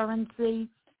the currency,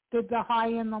 did the high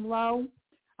and the low.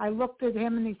 I looked at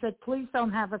him and he said, please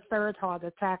don't have a third heart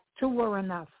attack. 2 were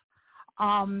enough.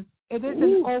 It is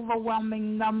an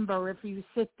overwhelming number if you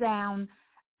sit down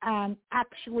and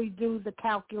actually do the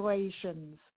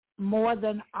calculations, more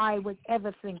than I would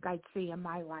ever think I'd see in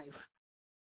my life.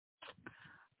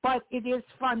 But it is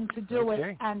fun to do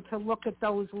it and to look at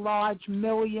those large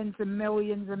millions and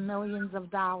millions and millions of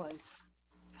dollars.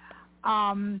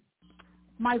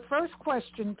 My first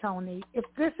question, Tony, if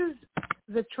this is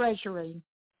the Treasury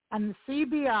and the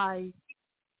CBI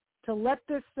to let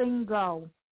this thing go,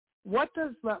 what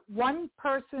does the one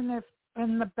person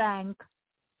in the bank,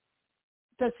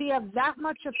 does he have that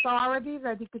much authority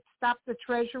that he could stop the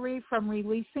Treasury from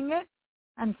releasing it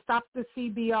and stop the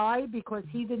CBI because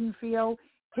he didn't feel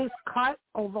his cut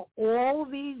over all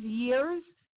these years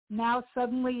now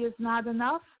suddenly is not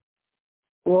enough?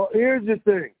 Well, here's the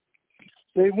thing.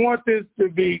 They want this to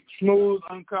be smooth,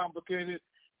 uncomplicated.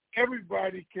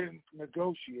 Everybody can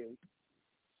negotiate.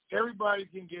 Everybody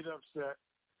can get upset.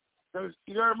 Because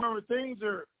you got to remember, things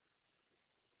are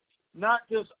not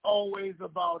just always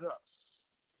about us.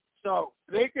 So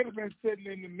they could have been sitting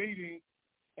in the meeting,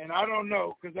 and I don't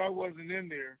know because I wasn't in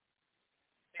there,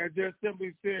 and just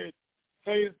simply said,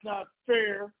 hey, it's not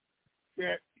fair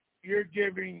that you're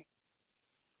giving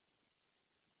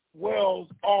Wells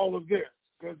all of this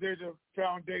because they're the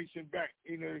foundation bank,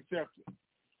 accepted.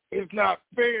 It's not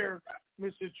fair,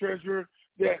 Mr. Treasurer,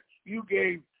 that you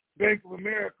gave Bank of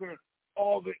America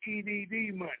all the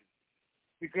EDD money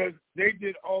because they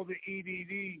did all the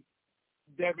EDD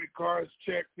debit cards,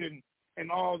 checks,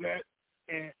 and all that,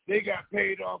 and they got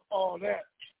paid off all that,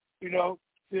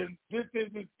 then this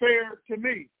isn't fair to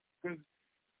me because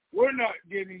we're not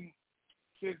getting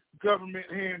this government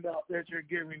handout that you're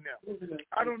giving them.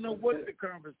 I don't know what the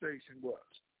conversation was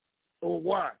or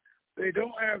why. They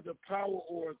don't have the power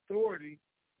or authority,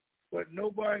 but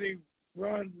nobody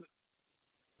runs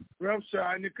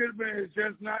roughshod, and it could have been it's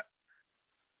just not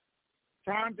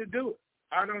time to do it.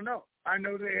 I don't know. I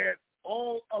know they had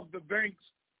all of the banks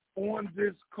on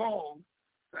this call.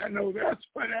 I know that's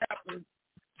what happened.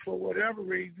 For whatever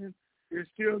reason, they're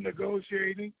still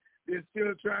negotiating. They're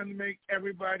still trying to make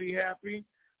everybody happy.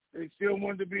 They still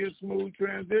want to be a smooth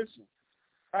transition.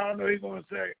 I don't know. He's going to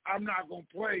say, I'm not going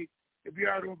to play if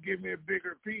y'all don't give me a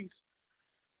bigger piece,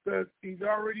 because he's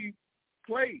already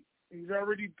played. He's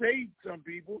already paid some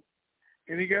people,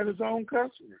 and he got his own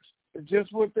customers. It's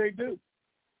just what they do.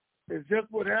 It's just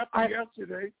what happened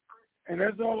yesterday, and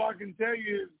that's all I can tell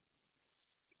you is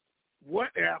what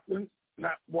happened,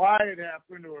 not why it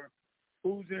happened or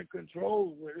who's in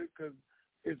control with it, because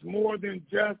it's more than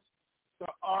just the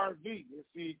RV. It's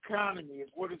the economy.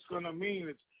 It's what it's going to mean.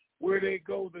 It's where they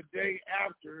go the day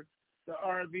after the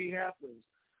RV happens.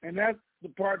 And that's the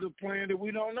part of the plan that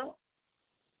we don't know.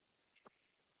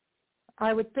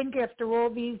 I would think after all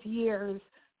these years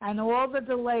and all the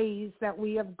delays that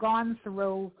we have gone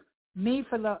through, me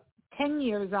for the 10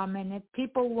 years I'm in it,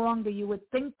 people longer, you would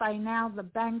think by now the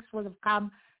banks would have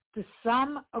come to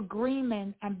some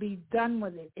agreement and be done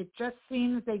with it. It just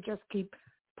seems they just keep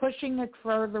pushing it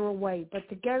further away. But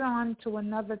to get on to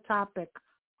another topic,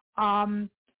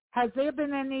 has there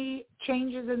been any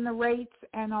changes in the rates,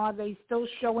 and are they still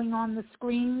showing on the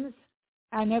screens?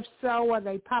 And if so, are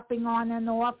they popping on and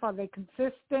off? Are they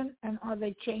consistent, and are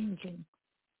they changing?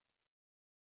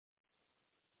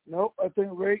 Nope, I think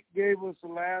rate gave us the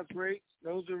last rates.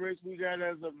 Those are rates we got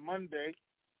as of Monday.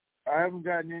 I haven't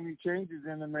gotten any changes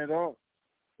in them at all.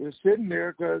 They're sitting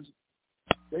there because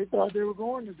they thought they were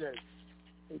going today.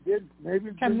 They didn't. Maybe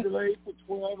it's been delayed for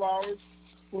 12 hours,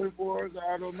 24 hours,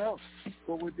 I don't know.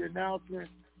 But with the announcement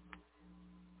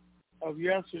of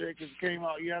yesterday, because it came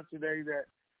out yesterday that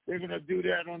they're going to do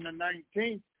that on the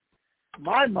 19th,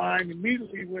 my mind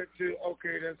immediately went to,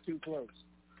 okay, that's too close.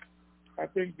 I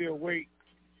think they'll wait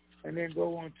and then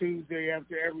go on Tuesday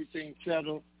after everything's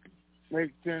settled.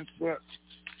 Makes sense, but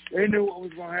they knew what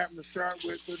was going to happen to start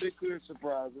with, so they could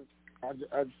surprise us.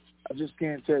 I just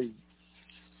can't tell you.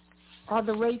 Are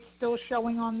the rates still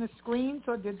showing on the screens,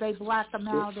 or did they black them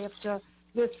out after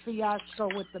this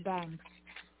fiasco with the banks?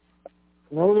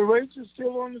 No, the rates are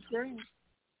still on the screen.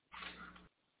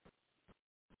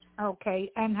 Okay,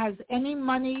 and has any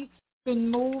money been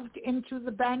moved into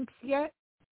the banks yet?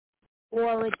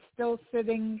 Or it's still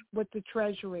sitting with the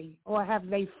Treasury? Or have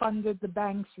they funded the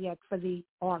banks yet for the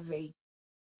RV?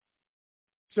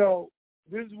 So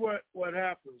this is what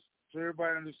happens, so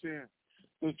everybody understands.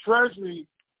 The Treasury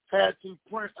had to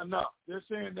print enough. They're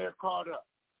saying they're caught up.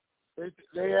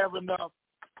 They have enough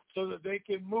so that they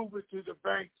can move it to the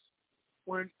banks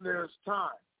when there's time.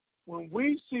 When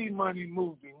we see money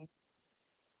moving,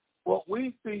 what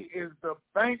we see is the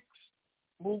banks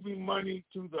moving money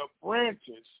to the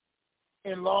branches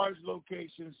in large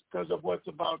locations because of what's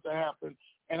about to happen,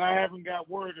 and I haven't got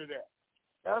word of that.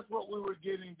 That's what we were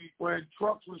getting when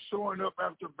trucks were showing up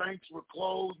after banks were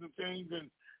closed and things, and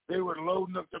they were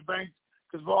loading up the banks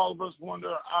because all of us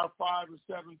wanted our $5,000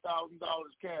 or $7,000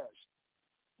 cash.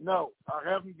 No, I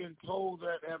haven't been told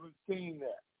that, haven't seen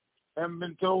that. Haven't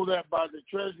been told that by the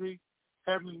Treasury,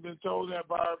 haven't been told that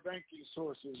by our banking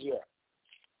sources yet.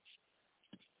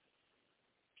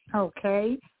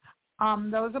 Okay.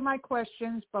 Those are my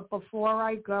questions, but before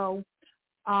I go,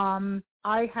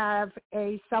 I have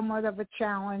a somewhat of a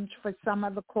challenge for some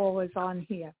of the callers on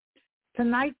here.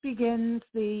 Tonight begins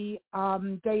the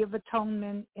Day of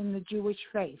Atonement in the Jewish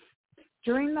faith.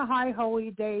 During the High Holy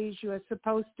Days, you are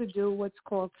supposed to do what's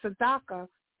called tzedakah,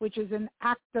 which is an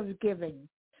act of giving.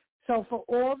 So for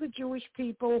all the Jewish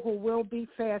people who will be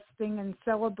fasting and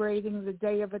celebrating the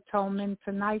Day of Atonement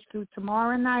tonight through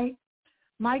tomorrow night,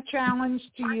 my challenge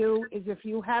to you is if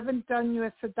you haven't done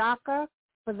your tzedakah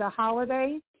for the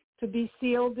holiday to be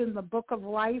sealed in the Book of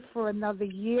Life for another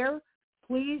year,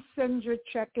 please send your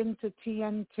check in to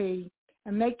TNT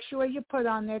and make sure you put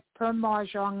on it per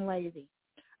Mahjong Lady.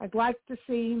 I'd like to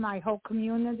see my whole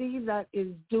community that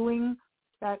is doing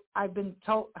that I've been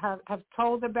told have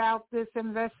told about this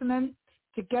investment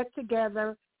to get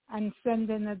together and send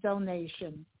in a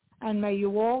donation. And may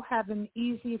you all have an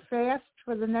easy fast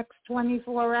for the next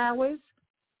 24 hours.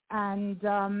 And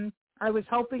I was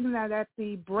hoping that at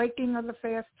the breaking of the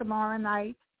fast tomorrow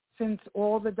night, since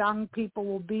all the Dong people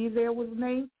will be there with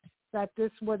me, that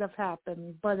this would have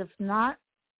happened. But if not,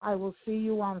 I will see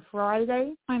you on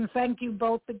Friday. And thank you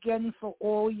both again for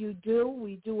all you do.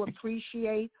 We do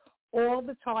appreciate all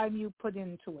the time you put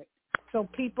into it. So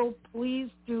people, please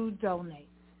do donate.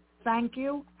 Thank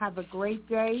you. Have a great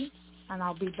day. And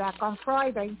I'll be back on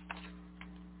Friday.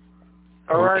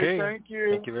 All okay. right, thank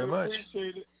you. Thank you very much.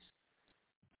 Appreciate it.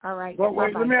 All right. But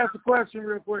wait, let me ask a question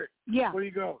real quick. Yeah. Before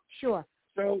you go. Sure.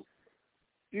 So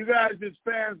you guys just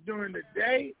fast during the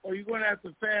day, or you're going to have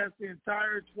to fast the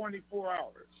entire 24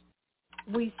 hours?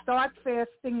 We start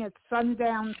fasting at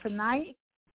sundown tonight,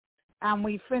 and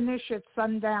we finish at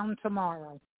sundown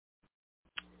tomorrow.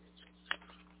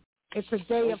 It's a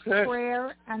day of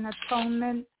prayer and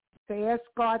atonement to ask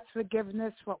God's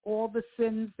forgiveness for all the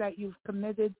sins that you've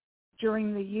committed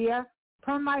during the year.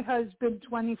 Per my husband,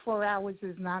 24 hours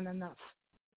is not enough.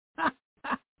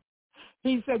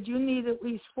 He said you need at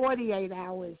least 48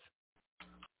 hours.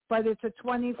 But it's a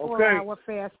 24-hour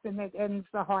fast, and it ends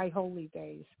the High Holy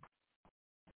Days.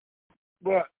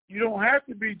 But you don't have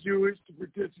to be Jewish to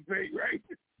participate, right?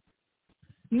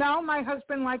 No, my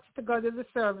husband likes to go to the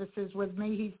services with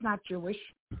me. He's not Jewish.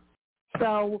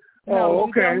 So,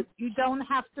 no, you don't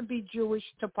have to be Jewish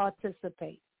to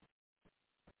participate.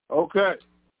 Okay.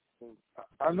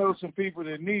 I know some people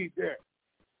that need that.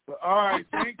 But all right,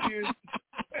 thank you.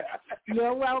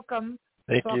 You're welcome.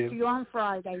 Thank Talk you. to you on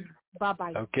Friday.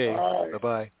 Bye-bye. Okay, right.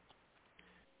 bye-bye.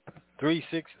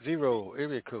 360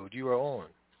 area code, you are on.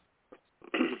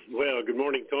 Well, good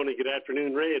morning, Tony. Good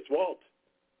afternoon, Ray. It's Walt.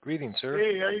 Greetings, sir.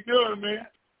 Hey, how you doing, man?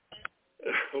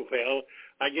 Well,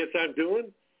 I guess I'm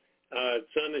doing.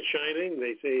 Sun is shining.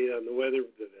 They say on the weather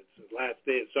that it's the last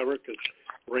day of summer because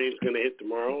rain's going to hit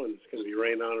tomorrow, and it's going to be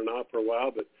rain on and off for a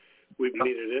while, but we've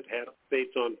needed it. Half the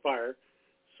state's on fire.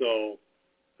 So,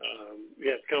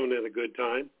 yeah, it's coming at a good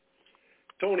time.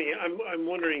 Tony, I'm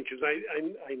wondering, because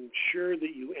I'm sure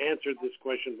that you answered this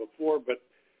question before, but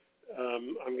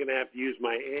I'm going to have to use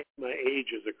my age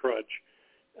as a crutch.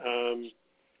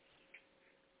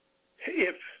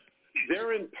 If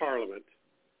they're in Parliament,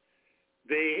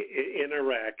 in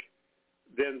Iraq,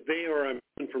 then they are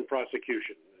immune from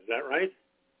prosecution. Is that right?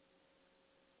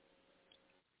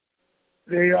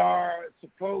 They are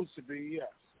supposed to be,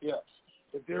 yes.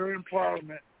 But they're in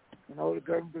Parliament and hold a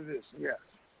government position, yes.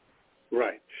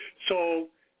 Right. So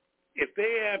if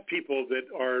they have people that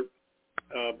are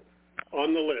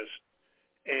on the list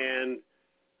and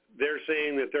they're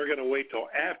saying that they're going to wait till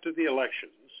after the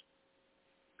elections,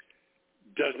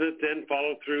 doesn't it then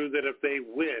follow through that if they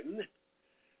win,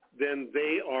 then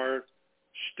they are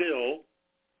still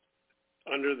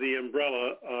under the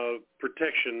umbrella of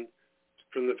protection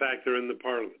from the fact they're in the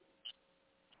Parliament?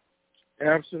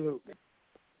 Absolutely.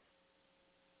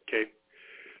 Okay.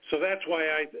 So that's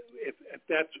why if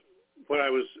that's what I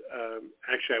was,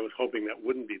 actually I was hoping that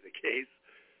wouldn't be the case,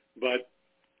 but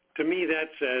to me that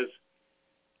says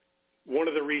one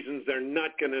of the reasons they're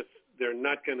not going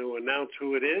to announce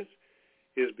who it is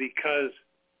because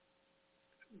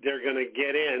they're going to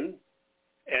get in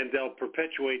and they'll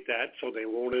perpetuate that, so they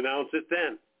won't announce it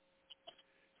then.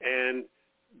 And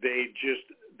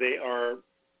they are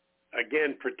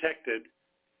again protected,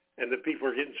 and the people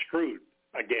are getting screwed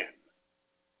again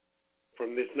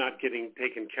from this not getting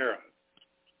taken care of.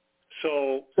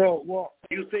 So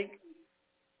you think?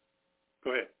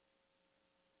 Go ahead.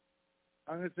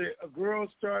 I'm going to say a girl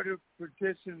started a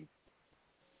petition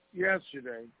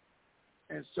yesterday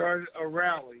and started a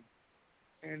rally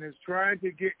and is trying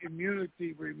to get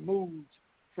immunity removed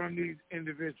from these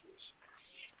individuals.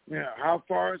 Now, how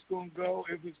far it's going to go,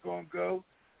 if it's going to go,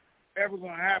 ever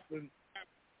going to happen,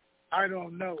 I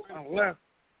don't know, unless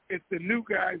it's the new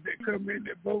guys that come in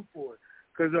that vote for it.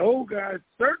 Because the old guys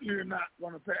certainly are not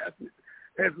going to pass it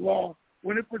as law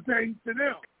when it pertains to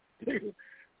them.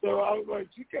 So I was like,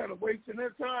 you kind of wasting their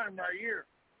time right here.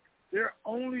 Their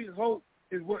only hope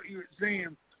is what you're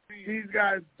saying. These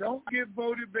guys don't get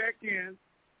voted back in,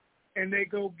 and they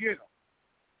go get them.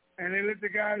 And they let the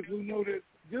guys who know that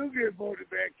do get voted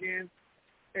back in,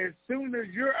 as soon as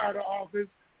you're out of office,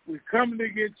 we're coming to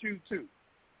get you too.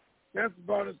 That's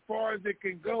about as far as they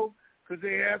can go because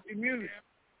they have immunity.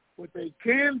 What they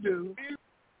can do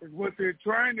is what they're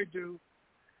trying to do.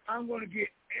 I'm going to get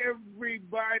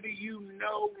everybody you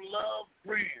know, love,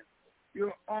 friends,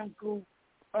 your uncle,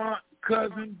 aunt,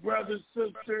 cousin, brother,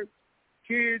 sister,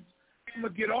 kids. I'm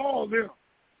going to get all of them.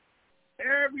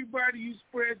 Everybody you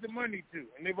spread the money to,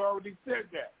 and they've already said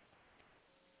that.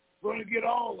 Going to get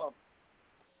all of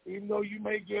them, even though you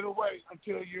may get away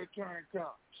until your turn comes.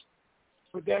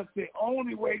 But that's the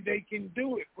only way they can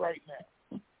do it right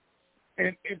now.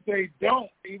 And if they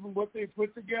don't, even what they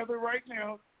put together right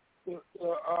now,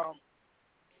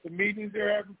 the meetings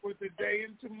they're having for today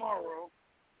and tomorrow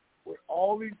with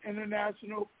all these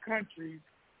international countries,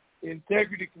 the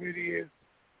Integrity Committee is,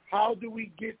 how do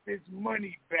we get this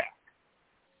money back?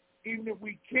 Even if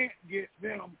we can't get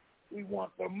them, we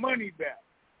want the money back.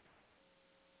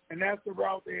 And that's the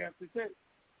route they have to take.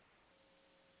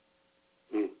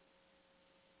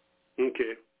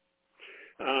 Okay.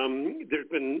 There's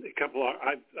been a couple.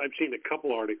 I've seen a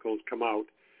couple articles come out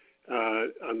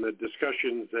on the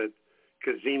discussions that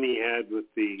Kazemi had with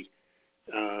the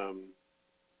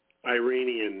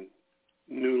Iranian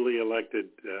newly elected.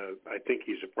 I think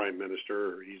he's a prime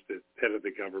minister, or he's the head of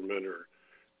the government, or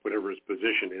whatever his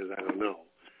position is. I don't know.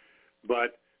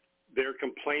 But they're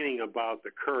complaining about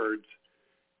the Kurds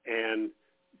and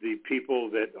the people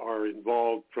that are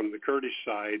involved from the Kurdish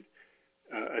side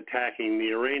attacking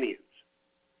the Iranians.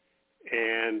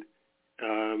 And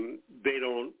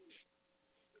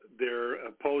they're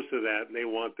opposed to that, and they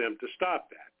want them to stop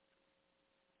that.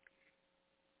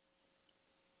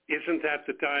 Isn't that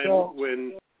the time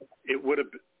when it would have,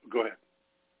 go ahead.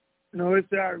 No, it's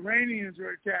the Iranians who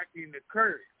are attacking the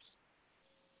Kurds.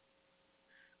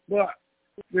 But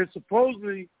they're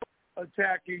supposedly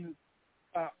attacking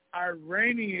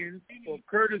Iranians, or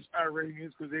Kurdish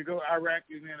Iranians, because they go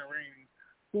Iraqis and Iranians,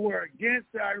 who are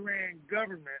against the Iran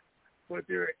government, but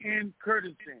they're in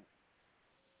Kurdistan.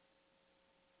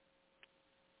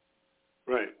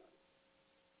 Right.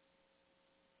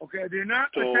 Okay, they're not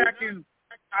attacking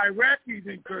Iraqis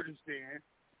in Kurdistan.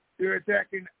 They're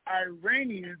attacking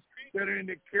Iranians that are in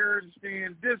the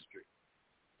Kurdistan district.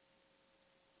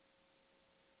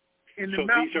 In the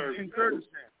mountains in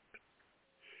Kurdistan.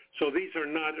 So these are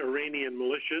not Iranian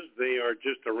militias. They are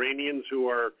just Iranians who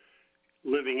are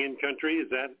living in country. Is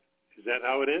that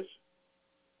how it is?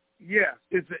 Yes,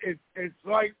 it's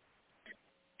like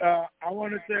I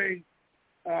want to say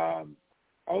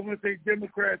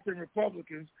Democrats and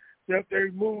Republicans. If they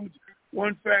moved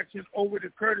one faction over to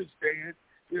Kurdistan,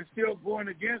 they're still going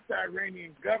against the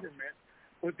Iranian government,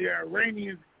 but they're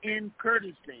Iranians in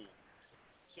Kurdistan.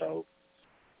 So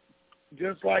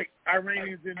just like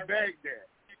Iranians in Baghdad,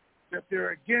 that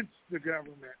they're against the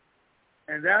government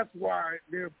And that's why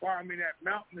they're bombing that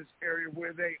mountainous area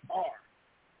where they are.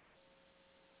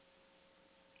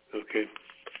 Okay.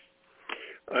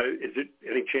 Is it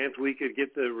any chance we could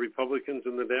get the Republicans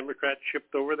and the Democrats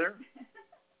shipped over there?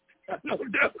 No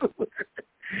doubt.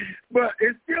 But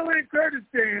it's still in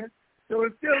Kurdistan, so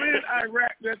it's still in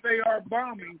Iraq that they are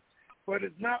bombing, but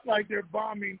it's not like they're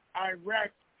bombing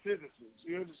Iraq citizens.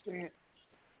 You understand?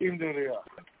 Even though they are.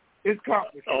 It's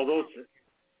complicated. Although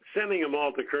sending them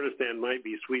all to Kurdistan might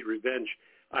be sweet revenge,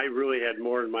 I really had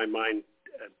more in my mind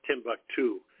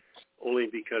Timbuktu, only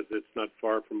because it's not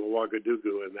far from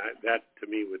Ouagadougou, and that to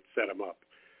me would set them up.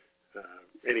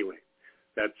 Anyway,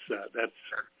 that's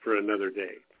for another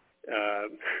day.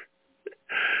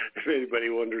 If anybody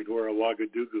wonders where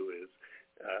Ouagadougou is,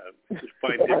 just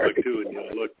find Timbuktu and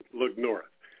you'll look north.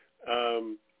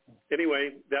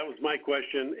 Anyway, that was my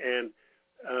question, and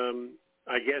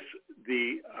I guess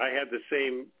I had the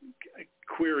same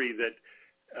query that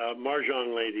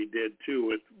Marjong lady did too.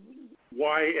 With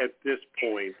why at this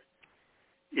point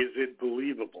is it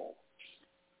believable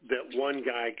that one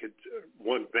bank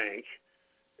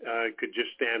could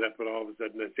just stand up and all of a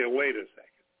sudden and say, "Wait a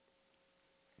second,"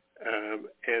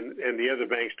 and the other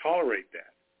banks tolerate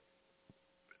that?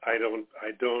 I don't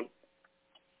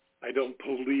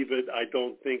believe it. I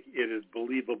don't think it is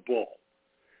believable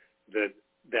that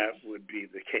would be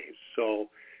the case. So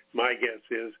my guess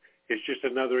is it's just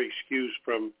another excuse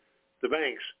from the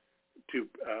banks to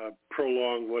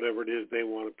prolong whatever it is they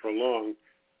want to prolong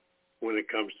when it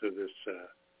comes to this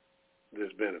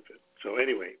benefit. So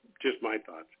anyway, just my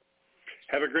thoughts.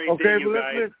 Have a great day, you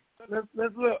guys.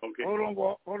 Let's look. Okay.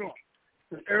 Hold on.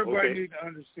 Everybody needs to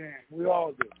understand. We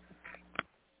all do.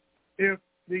 If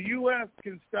the U.S.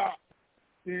 can stop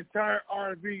the entire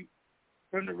RV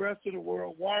from the rest of the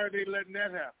world, why are they letting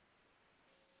that happen?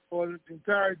 Or the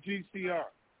entire GCR?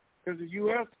 Because the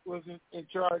U.S. wasn't in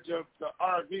charge of the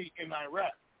RV in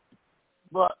Iraq.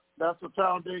 But that's the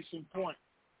foundation point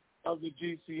of the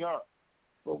GCR.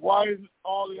 But why isn't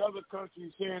all the other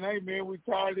countries saying, "Hey, man, we're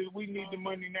tired of it. We need the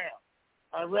money now.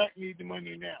 Iraq needs the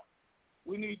money now.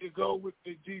 We need to go with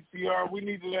the GCR. We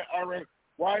need to let Iraq."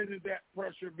 Why isn't that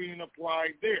pressure being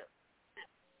applied there?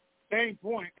 Same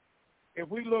point. If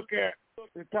we look at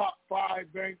the top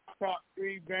 5 banks, top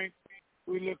 3 banks,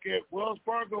 we look at Wells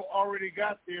Fargo already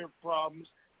got their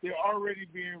problems. They're already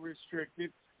being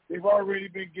restricted. They've already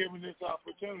been given this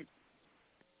opportunity.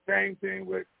 Same thing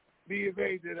with B of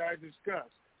A that I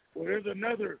discussed. Well, there's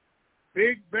another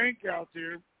big bank out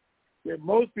there that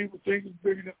most people think is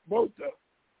bigger than both of them.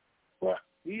 But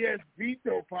he has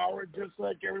veto power just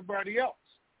like everybody else.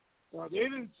 Now, they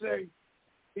didn't say,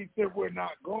 he said, "We're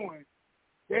not going."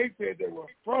 They said they were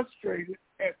frustrated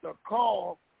at the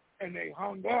call and they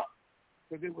hung up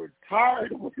because they were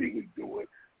tired of what he was doing,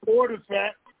 or the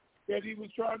fact that he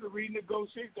was trying to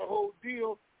renegotiate the whole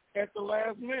deal at the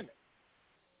last minute.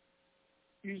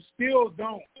 You still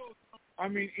don't. I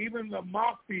mean, even the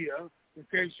mafia, in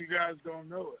case you guys don't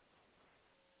know it,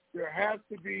 there has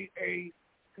to be a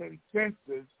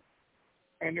consensus,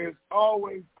 and there's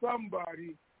always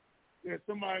somebody's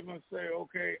going to say,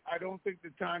 "Okay, I don't think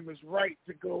the time is right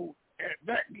to go at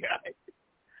that guy."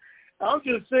 I'm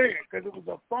just saying, because it was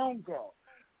a phone call.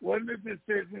 Wasn't a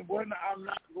decision. Wasn't, "I'm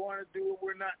not going to do it.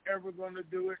 We're not ever going to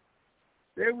do it."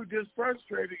 They were just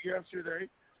frustrated yesterday,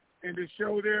 and to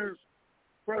show their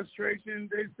frustration,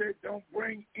 they said, "Don't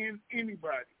bring in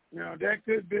anybody." Now, that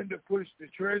could have been to push the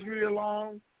Treasury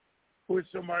along, push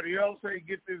somebody else, "Hey,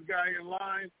 get this guy in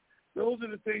line." Those are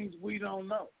the things we don't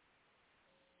know.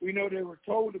 We know they were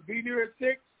told to be there at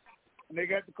 6, and they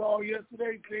got the call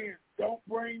yesterday saying, "Don't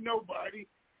bring nobody,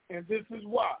 and this is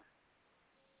why."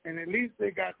 And at least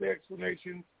they got the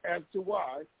explanation as to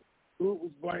why, who it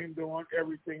was blamed on,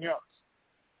 everything else.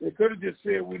 They could have just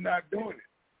said, "We're not doing it."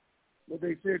 But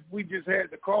they said, "We just had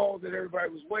the call that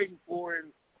everybody was waiting for,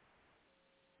 and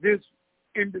this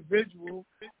individual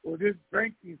or this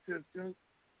banking system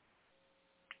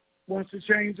wants to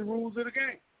change the rules of the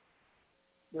game."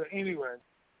 But anyway,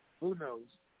 who knows?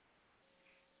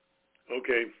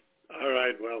 Okay. All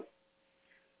right. Well,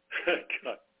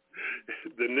 God.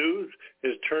 The news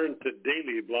has turned to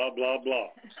daily blah, blah,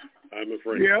 blah, I'm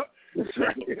afraid. Yep. That's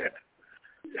right. Yeah.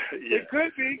 It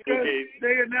could be because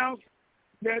they announced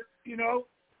that,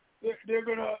 they're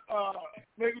going to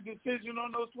make a decision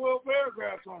on those 12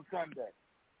 paragraphs on Sunday.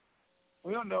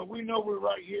 We don't know. We know we're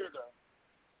right here, though.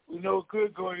 We know it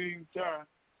could go at any time.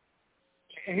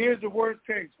 And here's the worst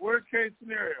case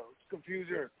scenario. It's confuse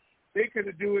her. They could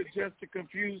have do it just to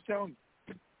confuse Tony.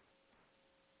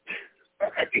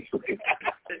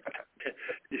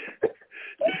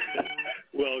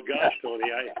 Well, gosh,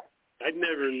 Tony, I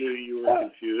never knew you were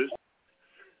confused.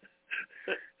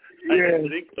 I Yeah. didn't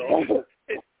think so.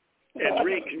 And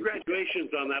Ray,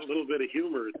 congratulations on that little bit of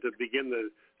humor to begin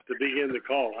the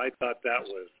call. I thought that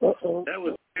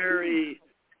was very,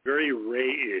 very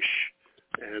Ray-ish,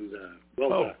 and well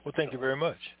done. Well, thank you very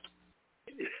much.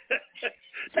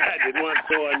 I didn't want to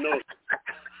throw a note.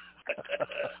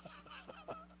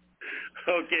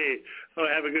 Okay. Well,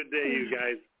 have a good day, you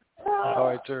guys. All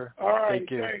right, sir. All right. Take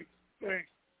care. Thanks.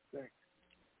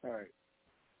 All right.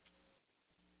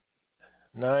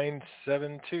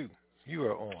 972. You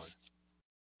are on.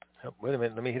 Oh, wait a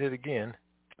minute. Let me hit it again.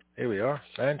 Here we are.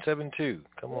 972.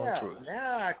 Come on through.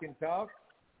 Now I can talk.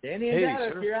 Danny Hey, and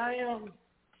Dallas, sir. here I am.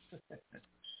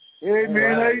 Hey,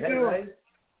 man, how you doing? Right.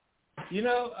 You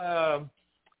know,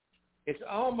 it's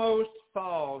almost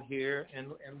fall here, and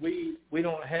we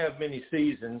don't have many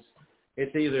seasons.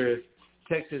 It's either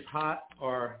Texas hot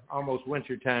or almost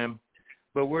winter time,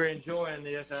 but we're enjoying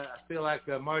this. I feel like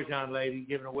a Marjan lady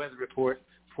giving a weather report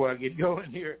before I get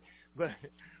going here. But,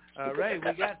 Ray,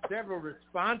 we got several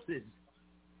responses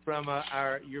from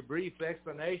your brief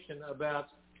explanation about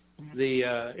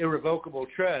the irrevocable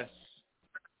trusts.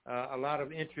 A lot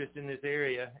of interest in this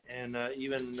area, and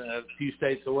even a few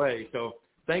states away. So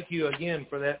thank you again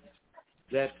for that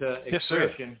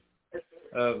expression.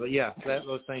 Yes,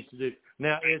 those things to do.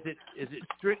 Now, is it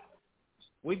strict?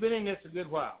 We've been in this a good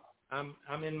while.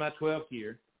 I'm in my 12th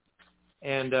year,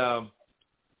 and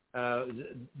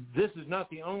this is not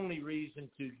the only reason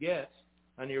to get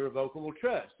an irrevocable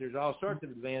trust. There's all sorts of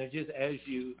advantages, as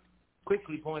you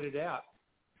quickly pointed out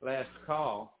last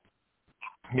call.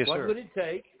 Yes, what sir. would it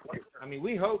take? I mean,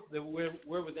 we hope that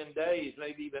we're within days,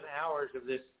 maybe even hours of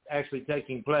this actually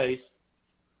taking place,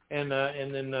 and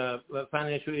then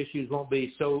financial issues won't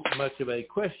be so much of a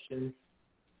question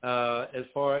as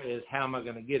far as how am I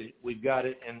going to get it. We've got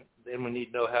it, and then we need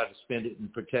to know how to spend it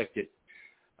and protect it.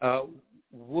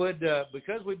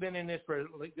 Because we've been in this for a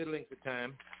good length of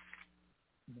time,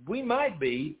 we might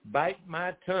be, bite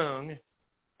my tongue,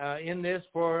 in this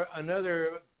for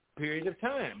another period of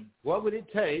time. What would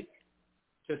it take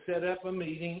to set up a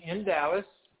meeting in Dallas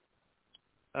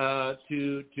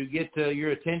to get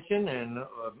your attention and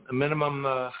a minimum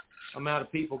amount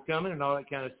of people coming and all that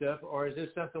kind of stuff? Or is this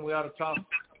something we ought to talk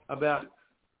about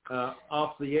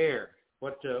off the air?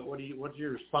 What's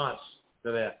your response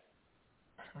to that?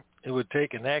 It would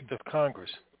take an act of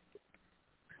Congress.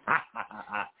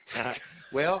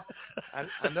 Well,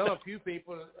 I know a few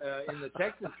people in the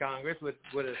Texas Congress with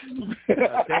a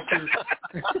Texas.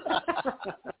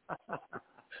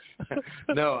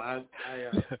 No,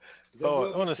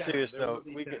 on a serious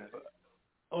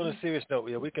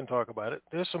note, we can talk about it.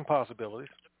 There's some possibilities.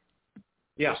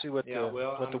 Yeah, we'll see what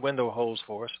the window holds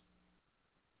for us.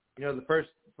 You know, the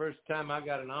first time I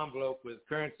got an envelope with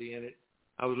currency in it,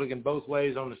 I was looking both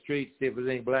ways on the street to see if there's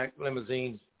any black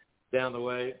limousines down the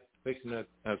way fixing to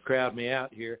crowd me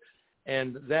out here.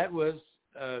 And that was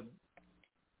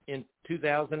in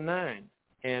 2009.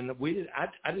 And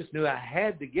I just knew I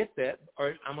had to get that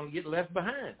or I'm going to get left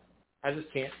behind. I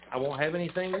just can't. I won't have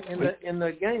anything in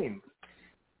the game.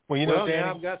 Well, Danny,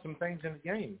 now I've got some things in the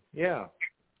game. Yeah.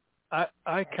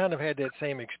 I kind of had that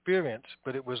same experience,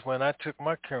 but it was when I took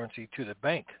my currency to the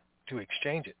bank to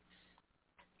exchange it.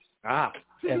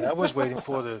 And I was waiting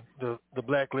for the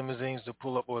black limousines to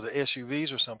pull up, or the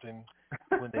SUVs or something,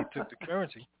 when they took the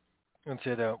currency and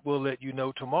said, we'll let you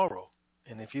know tomorrow.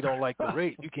 And if you don't like the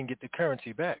rate, you can get the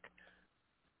currency back.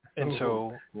 And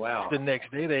so the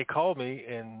next day they called me,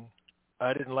 and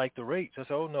I didn't like the rates. I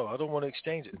said, oh, no, I don't want to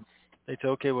exchange it. They said,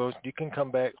 okay, well, you can come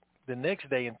back the next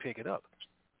day and pick it up.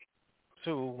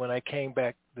 So when I came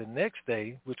back the next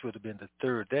day, which would have been the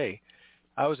third day,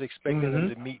 I was expecting them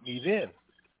to meet me then.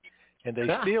 And they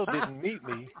still didn't meet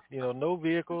me, no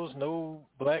vehicles, no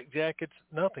black jackets,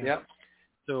 nothing. Yep.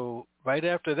 So right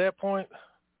after that point,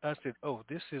 I said, oh,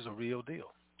 this is a real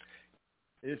deal.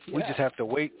 We just have to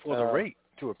wait for the rate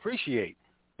to appreciate.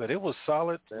 But it was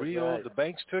solid, real. Right. The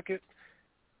banks took it,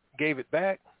 gave it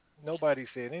back. Nobody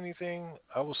said anything.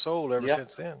 I was sold ever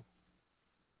since then.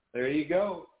 There you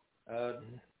go.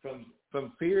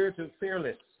 From fear to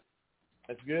fearless.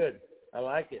 That's good. I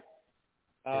like it.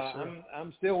 Yes,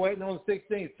 I'm still waiting on the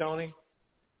 16th, Tony.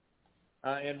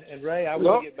 And Ray, I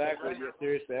will get back with you.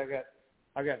 Seriously,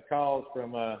 I got calls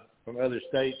from other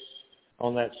states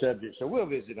on that subject, so we'll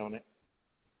visit on it.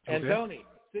 And Tony,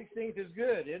 16th is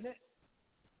good, isn't it?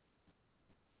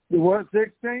 The what,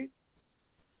 16th?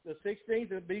 The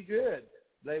 16th would be good.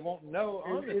 They won't know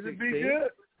on the 16th. It'll be good.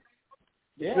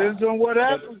 Yeah. Depends on what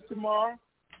happens tomorrow.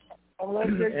 Unless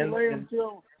they delay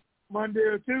until Monday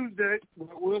or Tuesday,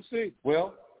 we'll see.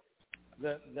 Well,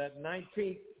 that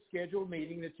 19th scheduled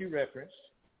meeting that you referenced.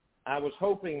 I was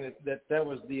hoping that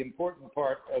was the important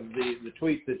part of the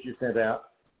tweet that you sent out.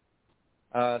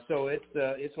 So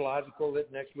it's logical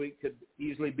that next week could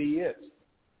easily be it.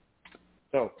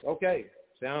 So, okay,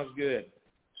 sounds good.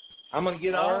 I'm going to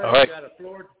get on. I've got a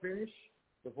floor to finish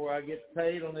before I get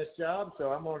paid on this job,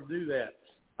 so I'm going to do that.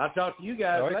 I'll talk to you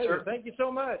guys later. Sir. Thank you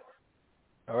so much.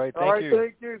 All right, thank you.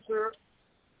 Thank you, sir.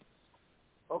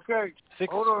 Okay,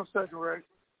 hold on a second, Ray.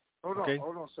 Hold on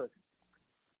a second.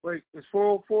 Wait, is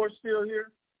 404 still here?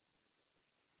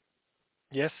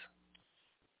 Yes.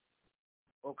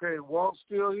 Okay, Walt's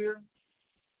still here?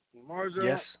 Marzo,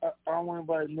 yes. I don't want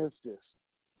anybody to miss this.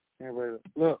 Anyway,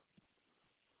 look,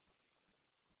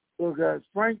 guys,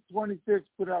 Frank 26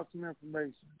 put out some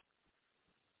information.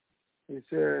 He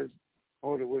says,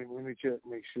 hold it, wait, let me check,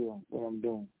 make sure what I'm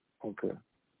doing. Okay.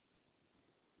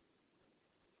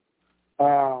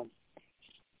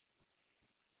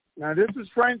 Now, this is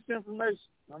Frank's information.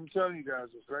 I'm telling you guys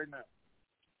this right now.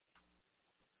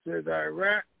 It says the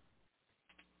Iraq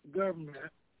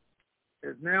government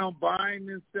is now buying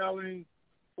and selling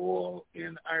oil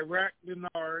in Iraq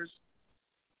dinars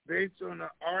based on an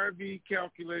RV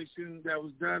calculation that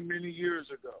was done many years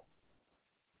ago.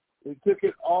 They took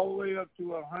it all the way up to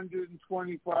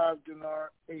 125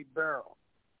 dinar a barrel.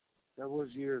 That was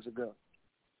years ago.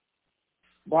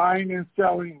 Buying and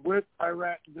selling with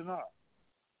Iraq dinar.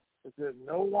 It says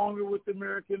no longer with the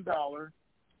American dollar.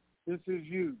 This is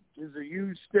huge. This is a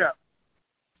huge step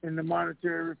in the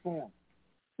monetary reform.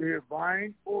 They're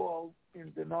buying oil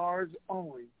in dinars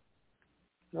only,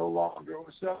 no longer,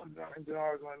 or selling in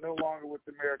dinars only, no longer with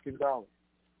the American dollar,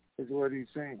 is what he's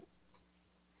saying.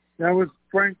 That was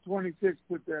Frank 26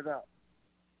 put that out.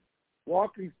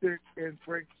 Walking Stick in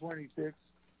Frank 26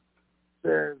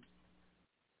 says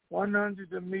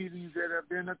 100 of meetings that have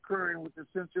been occurring with the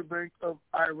Central Bank of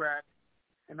Iraq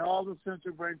and all the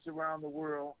central banks around the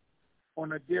world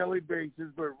on a daily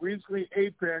basis, but recently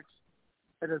apex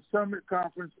at a summit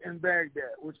conference in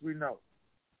Baghdad, which we know.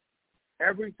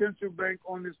 Every central bank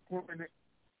on this planet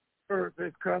Earth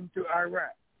has come to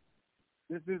Iraq.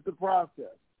 This is the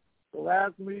process. The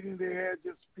last meeting they had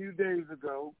just a few days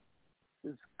ago,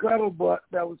 the scuttlebutt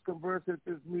that was conversed at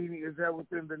this meeting is that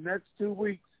within the next 2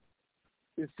 weeks,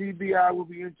 the CBI will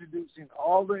be introducing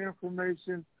all the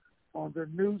information on the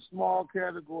new small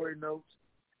category notes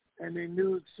and the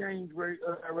new exchange rate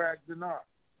of Iraq dinar.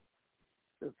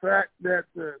 The fact that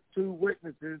the two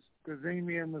witnesses,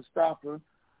 Kazemi and Mustafa,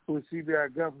 who is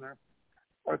CBI governor,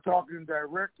 are talking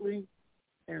directly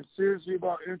and seriously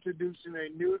about introducing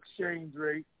a new exchange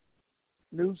rate,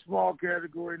 new small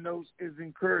category notes is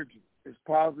encouraging. It's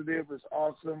positive, it's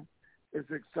awesome, it's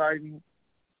exciting.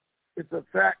 It's a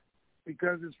fact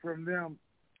because it's from them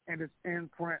and it's in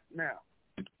print now.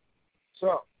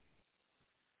 So,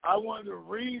 I wanted to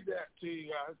read that to you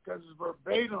guys because it's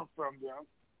verbatim from them.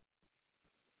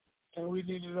 And we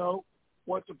need to know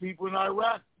what the people in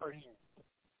Iraq are hearing.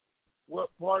 What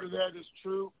part of that is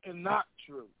true and not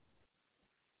true.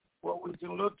 What we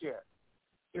can look at.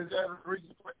 Is that a reason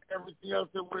for everything else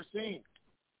that we're seeing?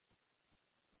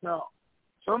 Now,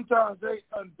 sometimes they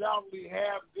undoubtedly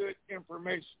have good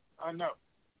information. I know.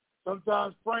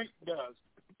 Sometimes Frank does.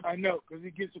 I know, because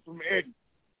he gets it from Eddie.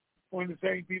 One of the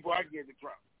same people I get it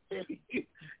from. Eddie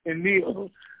and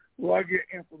Neil, who I get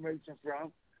information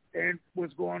from, and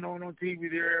what's going on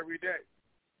TV there every day.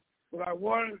 But I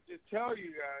wanted to tell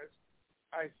you guys,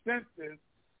 I sent this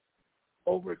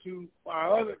over to my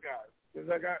other guys, because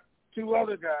I got two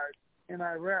other guys in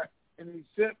Iraq, and he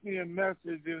sent me a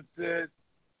message and said,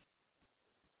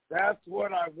 that's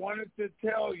what I wanted to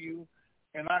tell you,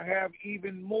 and I have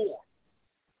even more.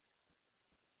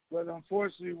 But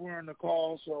unfortunately, we're on the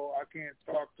call, so I can't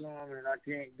talk to him, and I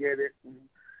can't get it. And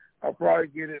I'll probably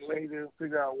get it later and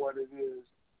figure out what it is.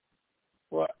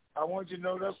 But I want you to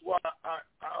know that's why I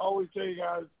always tell you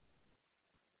guys,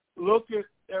 look at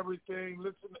everything,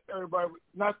 listen to everybody,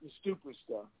 not the stupid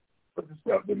stuff, but the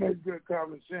stuff that makes good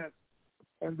common sense,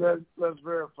 and then let's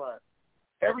verify it.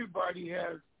 Everybody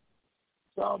has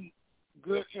some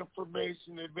good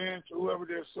information advanced to whoever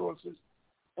their sources,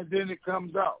 and then it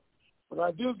comes out. But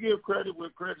I do give credit where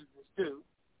credit is due.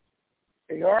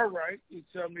 They are right. You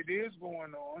tell me it is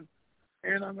going on,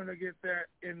 and I'm going to get that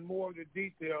in more of the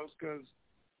details because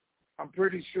I'm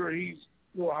pretty sure he's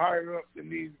a little higher up than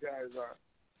these guys are.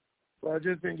 So I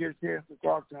just didn't get a chance to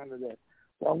talk to him today.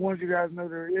 So I want you guys to know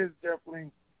there is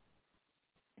definitely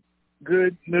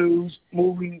good news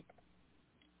moving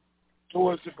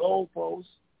towards the goalpost.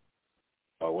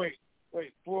 Oh, wait,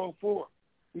 404.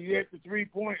 He's at the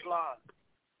 3-point line,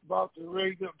 about to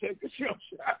raise up, take a jump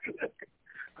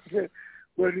shot.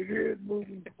 but it is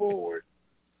moving forward.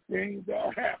 Things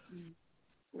are happening.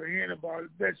 We're hearing about it.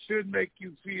 That should make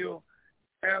you feel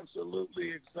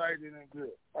absolutely excited and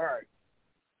good. All right.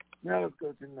 Now let's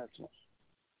go to the next one.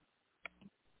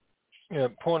 Yeah,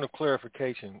 point of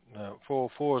clarification.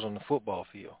 404 is on the football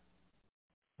field,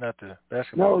 not the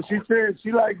basketball. No, she said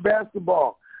she liked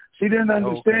basketball. She didn't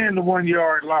understand the 1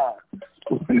 yard line.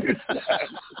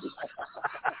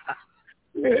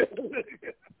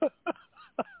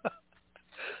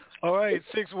 All right,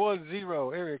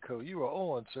 610 area code. You are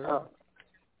on, sir.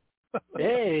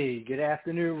 Hey, good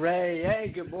afternoon, Ray. Hey,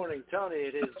 good morning, Tony.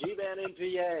 It is G-Man in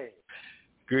PA.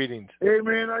 Greetings. Hey,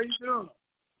 man, how you doing?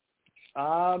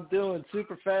 I'm doing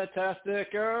super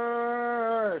fantastic,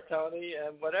 Tony,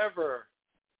 and whatever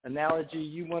analogy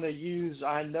you want to use,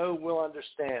 I know we'll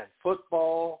understand.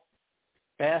 Football,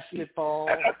 basketball,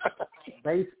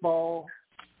 baseball,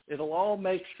 it'll all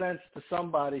make sense to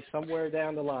somebody somewhere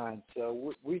down the line.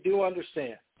 So we do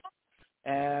understand.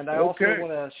 And I also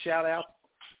want to shout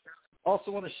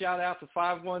out to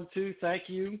 512. Thank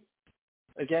you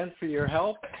again for your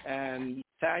help and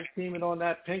tag teaming on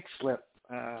that pink slip.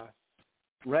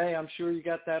 Ray, I'm sure you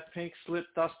got that pink slip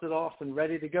dusted off and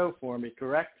ready to go for me,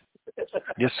 correct?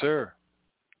 Yes, sir.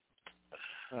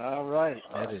 All right.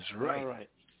 That is right. All right.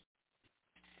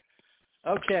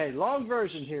 Okay, long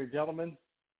version here, gentlemen.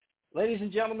 Ladies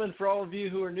and gentlemen, for all of you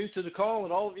who are new to the call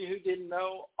and all of you who didn't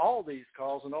know, all these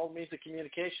calls and all means of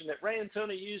communication that Ray and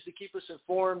Tony use to keep us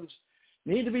informed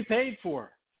need to be paid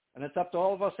for. And it's up to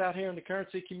all of us out here in the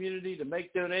currency community to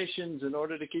make donations in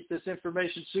order to keep this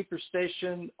information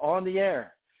superstation on the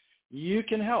air. You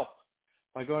can help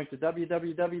by going to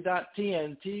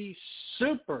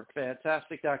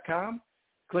www.TNTSuperfantastic.com,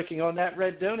 clicking on that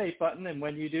red donate button, and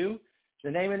when you do,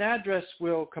 the name and address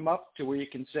will come up to where you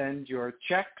can send your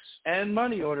checks and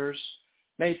money orders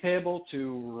made payable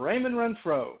to Raymond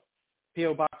Renfro,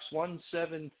 P.O. Box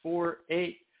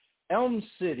 1748, Elm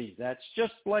City. That's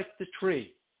just like the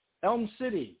tree. Elm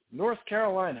City, North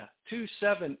Carolina,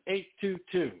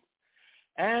 27822.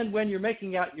 And when you're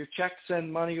making out your checks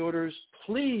and money orders,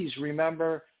 please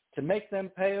remember to make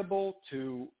them payable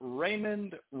to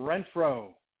Raymond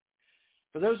Renfro.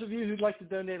 For those of you who'd like to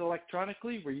donate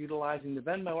electronically, we're utilizing the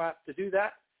Venmo app to do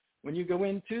that. When you go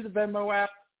into the Venmo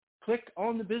app, click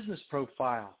on the business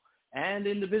profile. And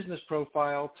in the business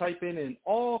profile, type in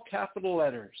all capital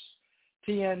letters,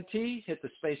 TNT, hit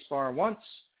the space bar once,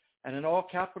 and in all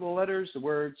capital letters, the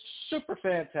word super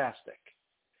fantastic.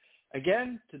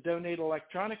 Again, to donate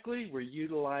electronically, we're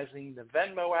utilizing the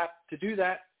Venmo app to do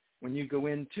that. When you go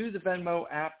into the Venmo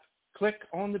app, click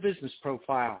on the business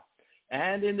profile.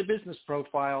 And in the business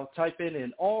profile, type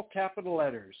in all capital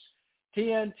letters,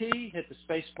 TNT, hit the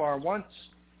space bar once,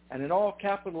 and in all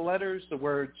capital letters, the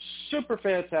word super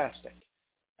fantastic.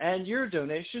 And your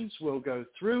donations will go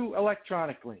through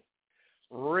electronically.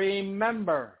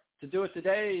 Remember to do it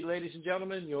today, ladies and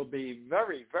gentlemen. You'll be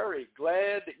very, very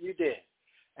glad that you did.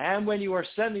 And when you are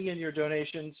sending in your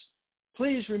donations,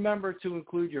 please remember to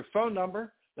include your phone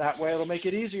number. That way it'll make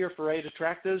it easier for Ray to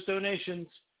track those donations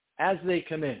as they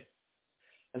come in.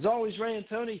 As always, Ray and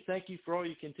Tony, thank you for all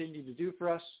you continue to do for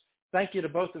us. Thank you to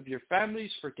both of your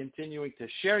families for continuing to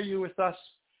share you with us.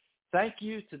 Thank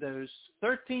you to those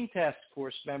 13 task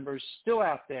force members still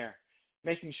out there,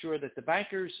 making sure that the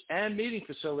bankers and meeting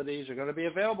facilities are going to be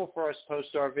available for us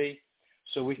post-RV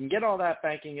so we can get all that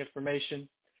banking information.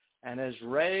 And as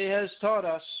Ray has taught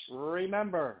us,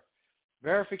 remember,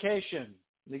 verification,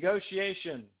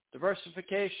 negotiation,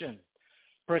 diversification,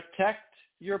 protect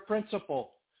your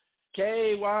principal,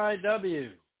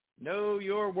 KYW, know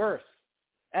your worth,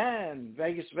 and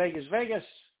Vegas, Vegas, Vegas,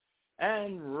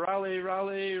 and Raleigh,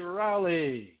 Raleigh,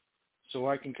 Raleigh, so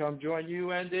I can come join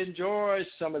you and enjoy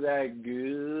some of that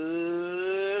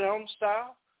good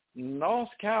home-style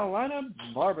North Carolina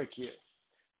barbecue.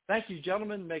 Thank you,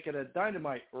 gentlemen. Make it a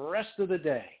dynamite rest of the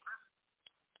day.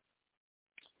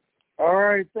 All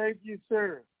right. Thank you,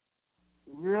 sir.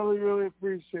 Really, really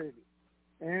appreciate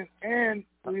it. And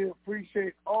we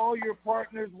appreciate all your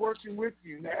partners working with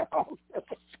you now.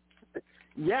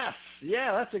 Yes.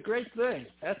 Yeah, that's a great thing.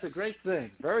 That's a great thing.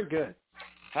 Very good.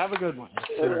 Have a good one. Yes,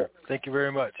 sir. Thank you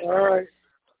very much. All right.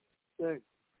 Thanks.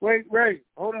 Wait, Ray,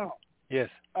 hold on. Yes.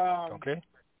 Okay.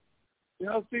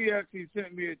 LC actually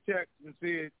sent me a text and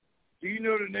said, do you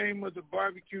know the name of the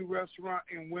barbecue restaurant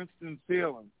in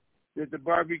Winston-Salem that the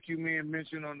barbecue man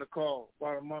mentioned on the call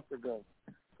about a month ago?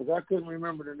 Because I couldn't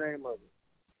remember the name of it.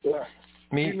 Yeah.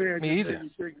 Me either.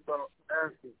 Think about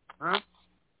asking. Huh?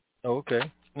 Oh,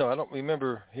 okay. No, I don't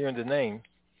remember hearing the name.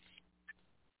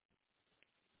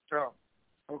 Oh,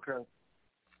 okay.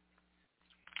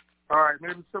 All right,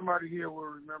 maybe somebody here will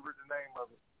remember the name of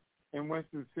it and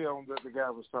Winston-Salem that the guy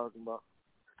was talking about.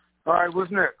 All right,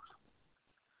 what's next?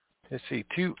 Let's see,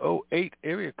 208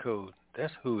 area code.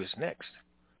 That's who is next.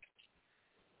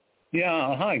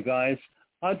 Yeah, hi, guys.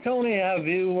 Tony, have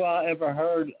you ever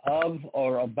heard of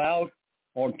or about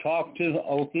or talked to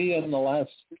Oki in the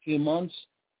last few months?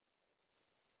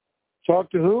 Talk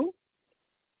to who?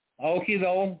 Oki,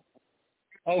 though.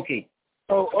 Oki.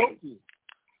 Oh, Oki.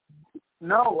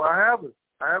 No, I haven't.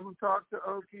 I haven't talked to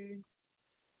Oki.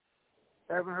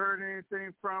 Haven't heard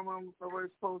anything from him. Nobody's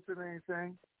posted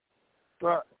anything.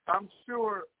 But I'm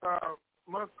sure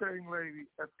Mustang lady,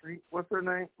 what's her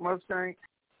name? Mustang?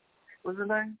 What's her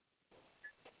name?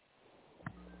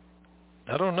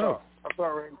 I don't know. I thought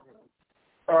right.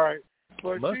 All right.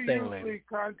 But Mustang she usually lady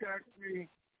contacts me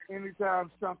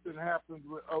anytime something happens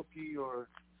with Oki or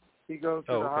he goes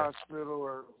to the hospital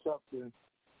or something.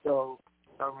 So,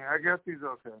 I mean, I guess he's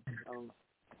okay. I don't know.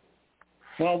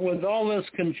 Well, with all this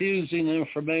confusing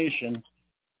information,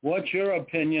 what's your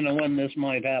opinion on when this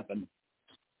might happen?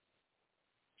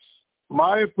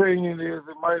 My opinion is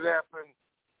it might happen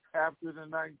after the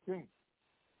 19th.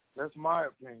 That's my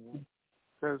opinion.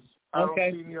 Because I don't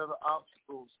see any other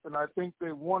obstacles. And I think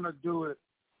they want to do it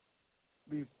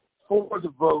before the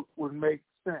vote would make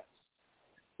sense.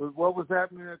 With what was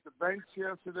happening at the banks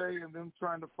yesterday and them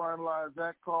trying to finalize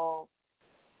that call,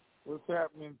 what's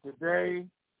happening today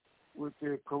with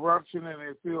the corruption, and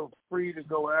they feel free to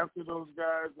go after those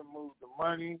guys and move the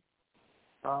money.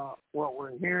 What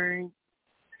we're hearing,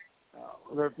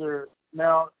 that they're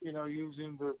now,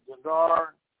 using the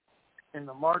dinar in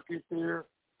the market there,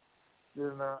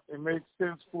 then it makes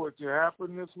sense for it to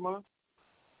happen this month.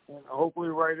 And hopefully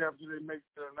right after they make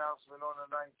the announcement on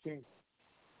the 19th.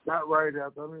 Not right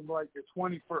after, like the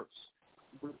 21st,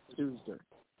 Tuesday.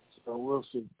 So we'll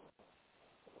see.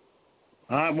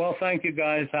 All right, well, thank you,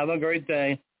 guys. Have a great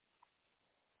day.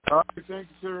 All right, thank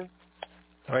you, sir.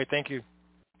 All right, thank you.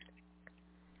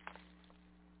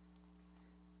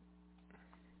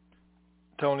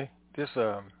 Tony, this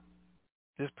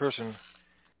person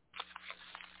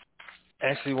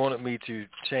actually wanted me to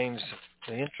change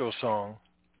the intro song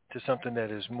to something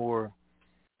that is more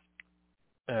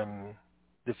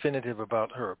definitive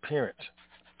about her appearance.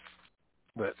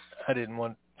 But I didn't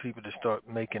want people to start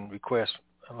making requests.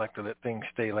 I like to let things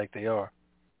stay like they are.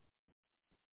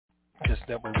 Just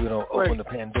that way we don't open the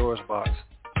Pandora's box.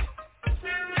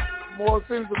 More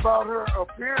things about her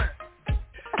appearance.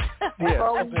 Yeah,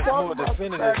 something more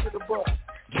definitive.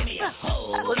 Give me a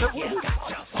hole, you got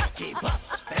your funky butt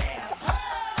spare.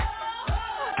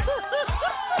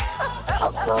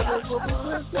 That's what we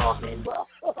were talking about.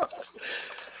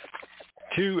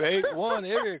 281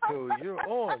 area code, you're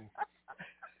on.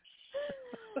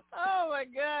 Oh my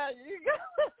God, you got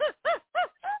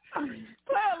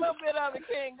play a little bit of it,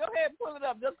 King. Go ahead and pull it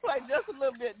up. Just play just a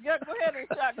little bit. Go ahead and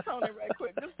shock Tony right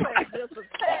quick. Just play just a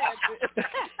tad bit.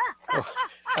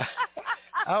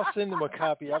 I'll send him a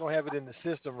copy. I don't have it in the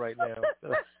system right now.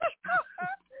 So.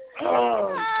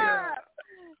 Oh, God.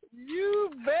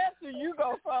 You bet you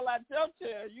gonna fall out your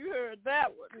chair. You heard that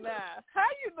one. Now, how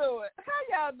you doing?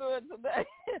 How y'all doing today?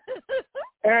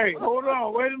 Hey, hold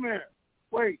on. Wait a minute.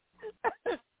 Wait.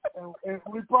 And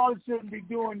we probably shouldn't be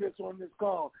doing this on this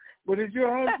call. But is your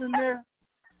husband there?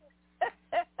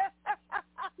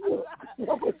 He's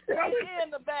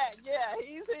in the back. Yeah,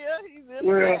 he's here. He's in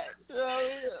the back. So,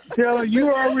 yeah. Tell her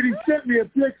you already sent me a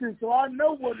picture, so I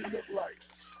know what it looked like.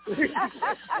 You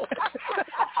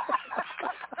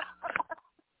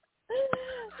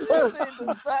need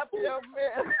to stop your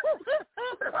mess.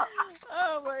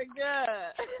 Oh my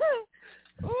God.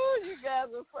 Ooh, you guys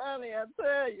are funny, I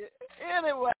tell you.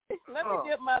 Anyway, let me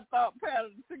get my thought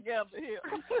pattern together here.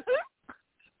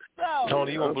 So,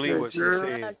 Tony, you won't believe what she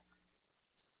said.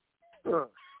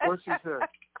 What she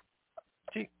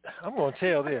said? I'm going to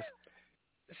tell this.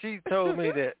 She told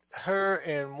me that her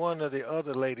and one of the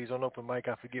other ladies on open mic,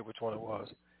 I forget which one it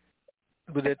was,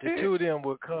 but that the two of them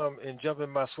would come and jump in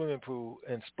my swimming pool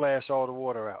and splash all the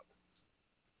water out.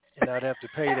 And I'd have to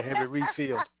pay to have it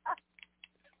refilled.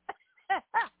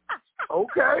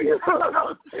 Okay.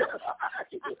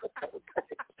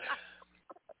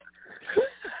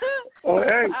 Oh,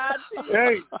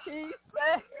 hey.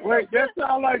 Wait, that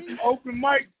sounds like some open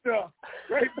mic stuff.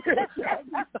 Right there.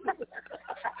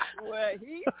 Well,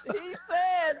 he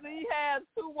says he has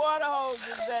 2 water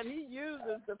hoses that he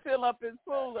uses to fill up his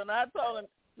pool, and I told him,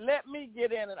 let me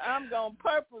get in it. I'm going to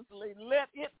purposely let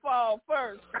it fall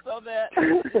first so that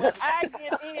when I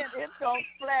get in, it's going to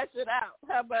splash it out.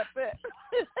 How about that?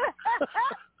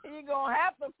 He You're going to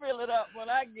have to fill it up when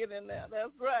I get in there.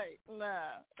 That's right.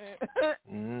 Nah.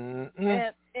 And he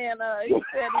said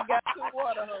he got 2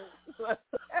 water hoses.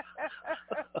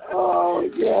 Oh,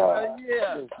 yeah.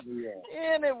 Yeah.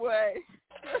 Anyway,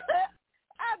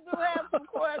 I do have some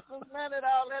questions now that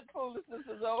all that foolishness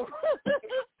is over.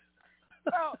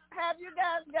 So, have you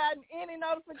guys gotten any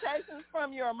notifications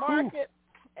from your market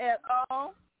at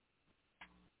all?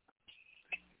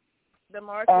 The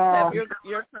market have your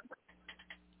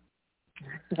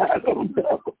I don't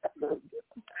know.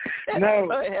 No.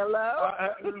 Hello?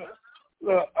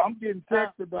 Look, I'm getting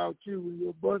texts about you and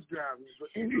your bus drivers. But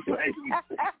anyway.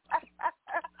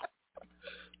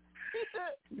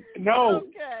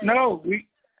 No,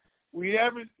 we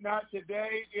haven't, not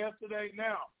today, yesterday,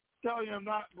 now. Tell you I'm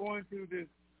not going to this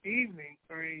evening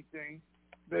or anything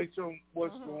based on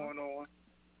what's going on.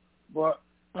 But,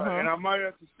 and I might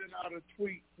have to send out a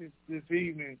tweet this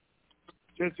evening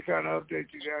just to kind of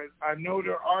update you guys. I know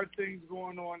there are things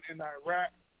going on in Iraq,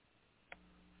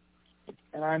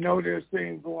 and I know there's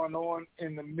things going on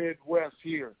in the Midwest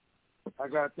here. I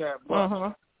got that.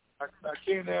 But I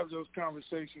can't have those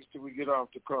conversations till we get off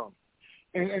the call.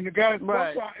 And the guys,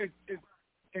 sometimes it's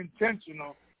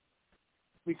intentional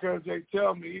because they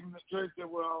tell me, even the church said,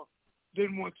 well,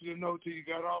 didn't want you to know till you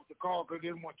got off the call because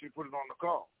didn't want you to put it on the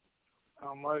call.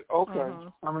 I'm like, okay.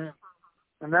 I mean,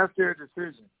 and that's their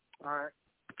decision. All right.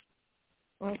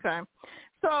 Okay.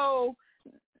 So,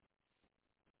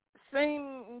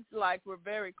 seems like we're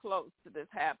very close to this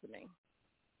happening.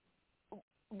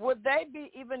 Would they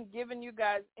be even giving you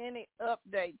guys any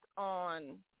updates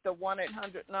on the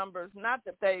 1-800 numbers? Not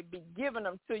that they be giving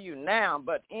them to you now,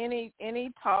 but any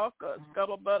talk or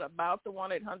scuttlebutt about the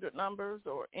 1-800 numbers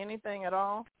or anything at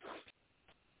all?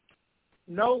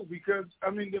 No, because,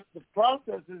 I mean, the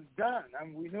process is done. I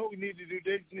mean, we know we need to do,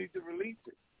 they just need to release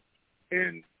it.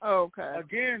 And,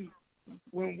 again,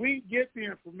 when we get the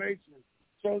information,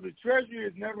 so the Treasury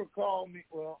has never called me,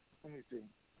 well, let me think.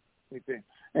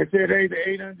 And said, hey, the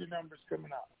 800 number's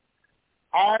coming out.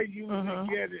 I usually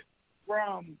get it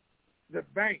from the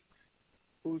banks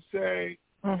who say,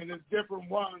 and there's different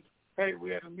ones, hey, we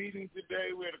had a meeting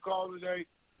today, we had a call today,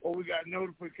 or we got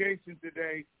notification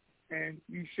today, and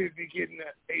you should be getting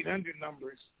the 800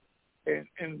 numbers in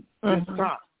this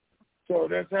time. So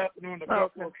that's happened on a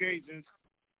couple occasions,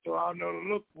 so I'll know to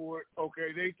look for it.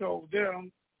 Okay, they told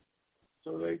them,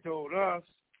 so they told us,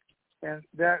 and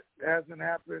that hasn't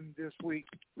happened this week,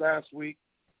 last week,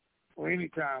 or any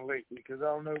time lately, because I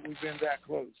don't know if we've been that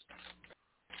close.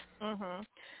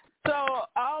 So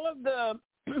all of the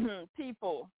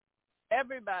people,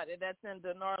 everybody that's in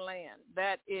Dinar land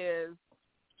that is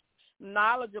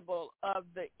knowledgeable of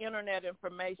the internet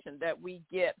information that we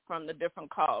get from the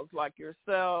different calls, like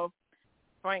yourself,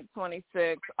 Frank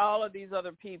 26, all of these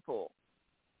other people,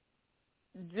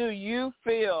 do you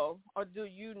feel or do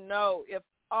you know if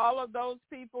all of those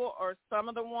people are some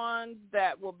of the ones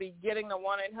that will be getting the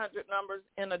 1-800 numbers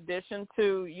in addition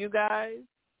to you guys,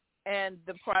 and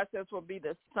the process will be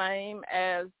the same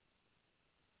as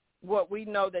what we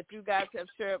know that you guys have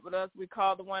shared with us? We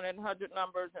call the 1-800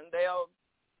 numbers and they'll,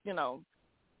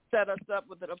 set us up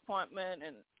with an appointment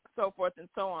and so forth and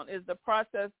so on. Is the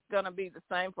process going to be the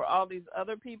same for all these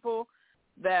other people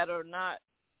that are not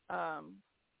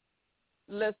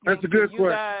listening to you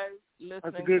guys,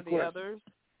 listening to the others?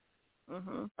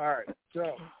 All right,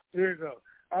 so here you go.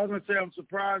 I was going to say I'm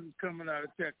surprised it's coming out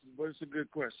of Texas, but it's a good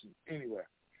question anyway.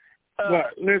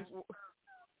 But let's,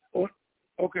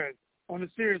 okay, on the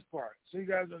serious part, so you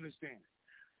guys understand,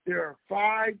 there are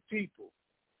 5 people,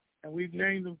 and we've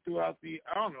named them throughout I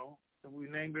don't know if we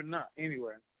named them or not.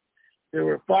 Anyway, there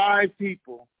were 5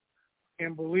 people,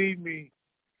 and believe me,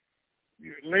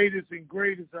 your latest and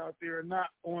greatest out there are not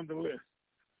on the list.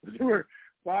 There were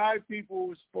 5 people who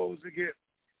were supposed to get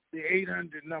the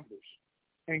 800 numbers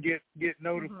and get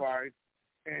notified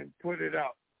and put it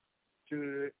out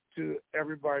to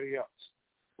everybody else,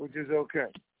 which is okay.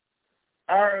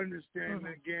 Our understanding,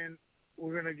 again,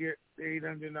 we're going to get the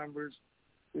 800 numbers.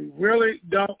 We really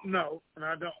don't know, and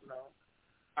I don't know.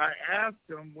 I asked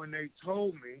them when they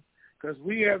told me, because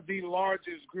we have the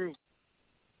largest group.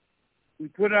 We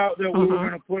put out that we were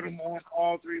going to put them on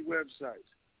all 3 websites.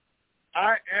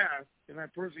 I asked, and I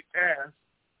personally asked,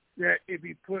 that it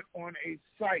be put on a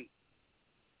site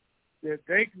that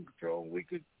they can control and we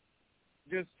could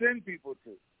just send people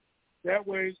to. That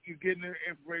way you're getting their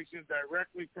information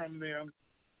directly from them.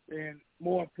 And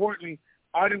more importantly,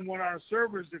 I didn't want our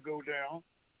servers to go down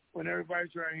when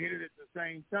everybody's trying to hit it at the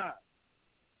same time.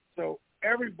 So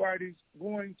everybody's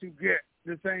going to get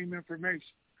the same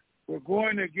information. We're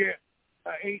going to get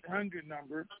an 800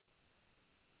 number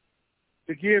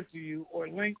to give to you or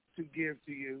links to give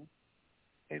to you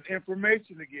and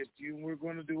information to give to you, and we're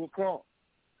going to do a call.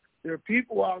 There are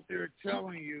people out there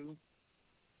telling you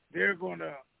they're going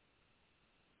to,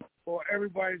 or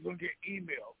everybody's going to get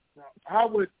emailed. Now, how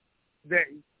would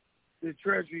they, the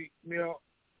Treasury, mail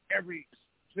every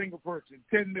single person,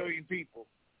 10 million people,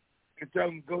 and tell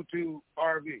them to go to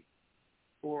RV,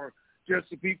 or just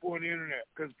the people on the internet?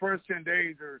 Because the first 10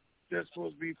 days are just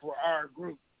supposed to be for our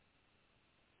group,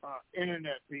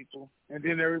 internet people, and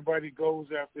then everybody goes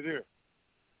after there.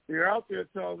 They're out there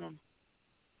telling them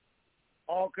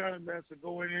all kind of mess to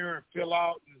go in there and fill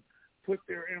out and put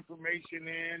their information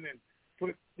in and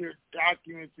put their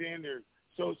documents in, their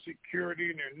Social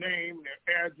Security and their name and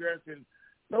their address, and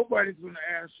nobody's going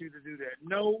to ask you to do that.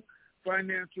 No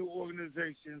financial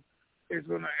organization is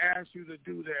going to ask you to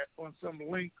do that on some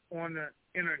link on the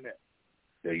internet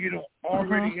that you don't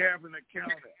already have an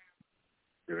account at.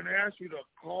 They're going to ask you to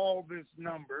call this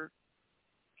number,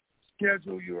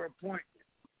 schedule your appointment.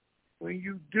 When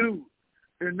you do,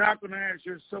 they're not going to ask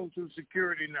your Social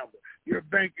Security number, your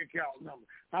bank account number.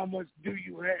 How much do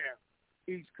you have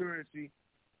each currency?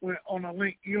 When on a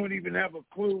link, you don't even have a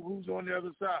clue who's on the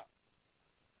other side.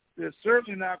 They're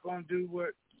certainly not going to do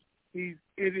what these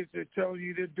idiots are telling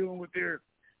you they're doing with their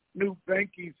new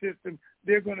banking system.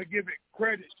 They're going to give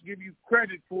you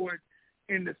credit for it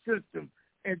in the system,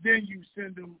 and then you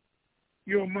send them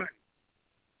your money.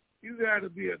 You got to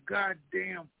be a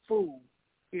goddamn fool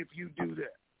if you do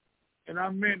that. And I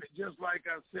meant it just like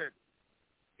I said.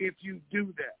 If you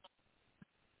do that,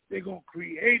 they're going to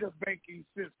create a banking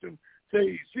system.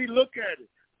 Say, see, look at it.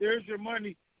 There's your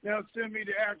money. Now send me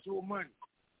the actual money.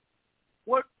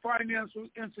 What financial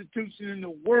institution in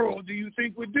the world do you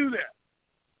think would do that?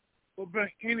 Well, but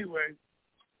anyway,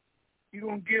 you're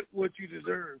going to get what you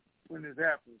deserve when this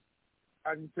happens.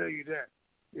 I can tell you that.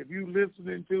 If you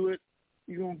listening to it,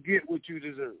 you're going to get what you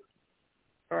deserve.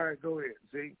 All right, go ahead.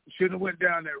 See, shouldn't have went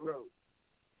down that road.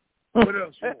 What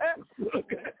else you want?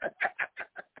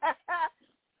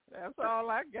 That's all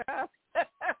I got.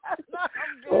 No,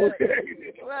 I'm good. Okay.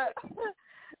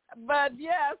 But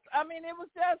yes, I mean, it was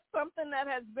just something that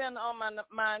has been on my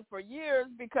mind for years,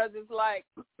 because it's like,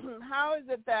 how is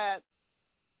it that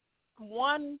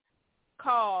one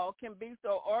call can be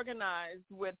so organized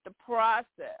with the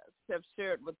process have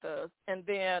shared with us, and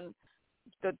then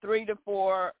the 3 to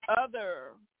 4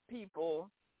 other people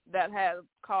that have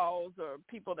calls or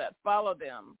people that follow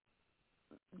them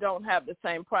don't have the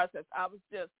same process? I was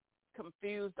just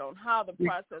confused on how the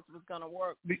process was going to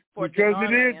work. Because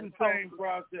it is the same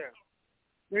process.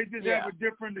 They just have a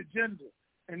different agenda,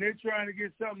 and they're trying to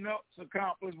get something else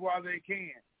accomplished while they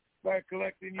can by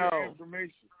collecting your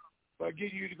information, by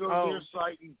getting you to go to their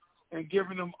site and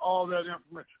giving them all that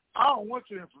information. I don't want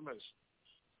your information.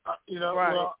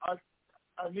 Well,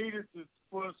 I needed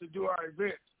for us to do our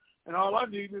events, and all I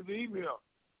need is the email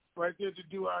right there to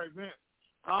do our event.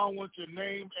 I don't want your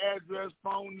name, address,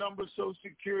 phone number, Social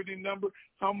Security number,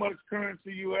 how much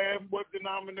currency you have, what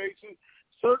denomination.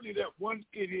 Certainly that one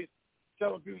idiot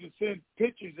telling people to send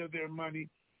pictures of their money.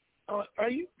 Are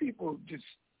you people just,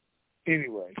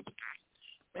 anyway?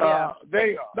 Yeah.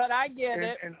 They are. But I get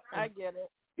it. I get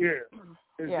it. Yeah.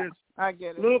 It's just I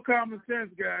get it. Little common sense,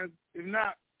 guys. If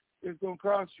not, it's going to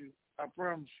cost you. I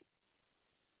promise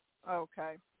you.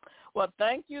 Okay. Well,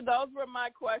 thank you. Those were my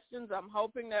questions. I'm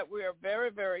hoping that we are very,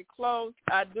 very close.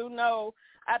 I do know,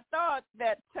 I thought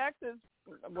that Texas,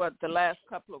 the last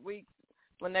couple of weeks,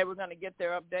 when they were going to get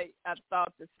their update, I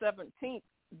thought the 17th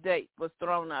date was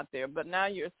thrown out there. But now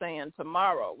you're saying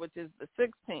tomorrow, which is the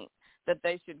 16th, that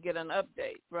they should get an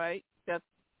update, right? That's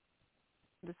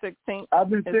the 16th. I've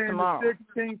been saying tomorrow.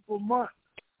 The 16th for months.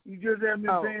 You just haven't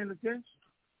been paying attention.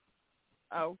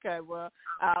 Okay, well,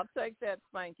 I'll take that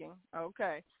spanking.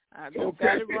 Okay. I just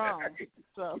got it wrong.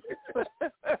 So,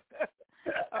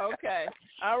 okay.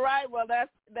 All right. Well,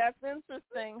 that's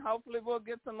interesting. Hopefully we'll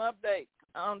get some updates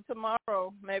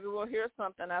tomorrow. Maybe we'll hear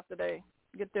something after they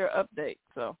get their update.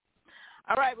 So,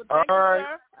 all right. Well, thank you,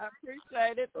 sir. I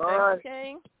appreciate it. Thank you,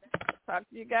 King. Talk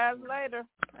to you guys later.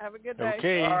 Have a good day.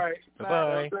 Okay. All right.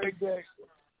 Bye-bye. Have a great day.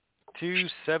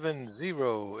 270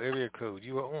 area code.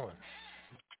 You are on.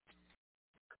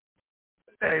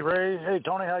 Hey, Ray. Hey,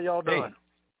 Tony. How y'all doing? Hey.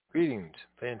 Greetings.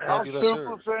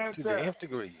 Fantabulous, sir. To the nth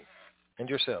degree. And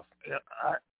yourself? Yeah,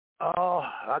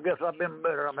 I guess I've been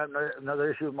better. I'm having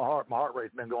another issue with my heart. My heart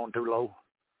rate's been going too low.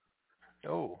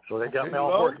 Oh. So they got me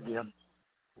off work again.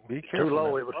 Be careful. Too low.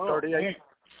 Now. It was 38. Man.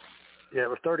 Yeah, it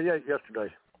was 38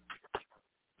 yesterday.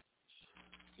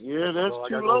 Yeah, that's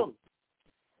too low.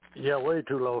 Yeah, way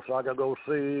too low. So I got to go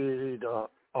see the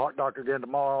heart doctor again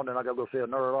tomorrow, and then I got to go see a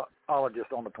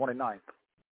neurologist on the 29th.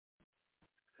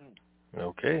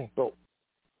 Okay. So,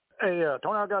 hey,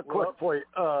 Tony, I got a question for you.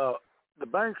 The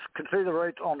banks can see the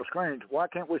rates on the screens. Why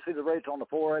can't we see the rates on the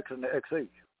Forex and the XE?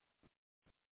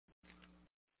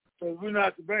 So we're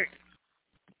not the bank.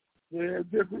 They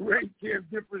have different rates. They have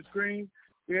different screens.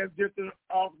 They have different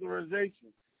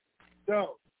authorizations.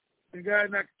 So, the guys,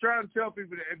 I try to tell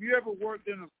people that if you ever worked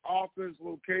in an office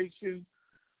location,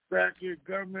 factory,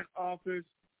 government office,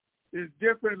 there's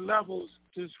different levels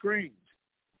to screens.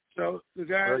 So the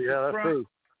guy in the front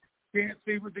can't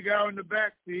see what the guy in the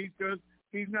back sees because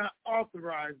he's not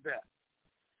authorized that.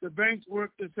 The banks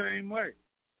work the same way.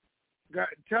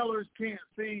 Tellers can't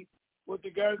see what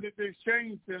the guys at the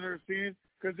exchange center are seeing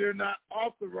because they're not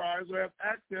authorized or have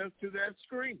access to that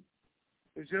screen.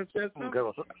 It's just that simple. Okay,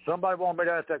 well, somebody wanted me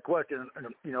to ask that question,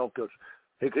 because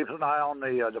he keeps an eye on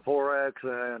the Forex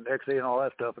and XE and all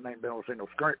that stuff, and ain't been able to see no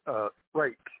screen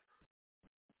rates.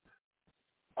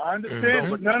 I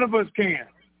understand, but none of us can.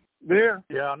 There.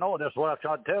 Yeah, I know. That's what I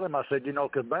tried to tell him. I said,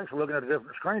 because banks are looking at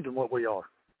different screens than what we are.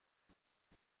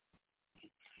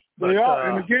 They are.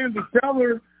 And again, the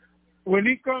teller, when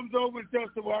he comes over and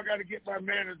tells them, well, I got to get my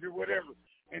manager, whatever,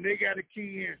 and they got to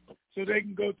key in so they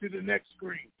can go to the next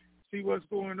screen, see what's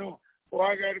going on. Or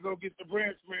I got to go get the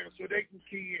branch manager so they can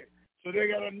key in. So they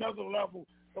got another level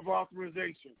of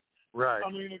authorization. Right. I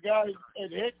mean, the guys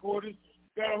at headquarters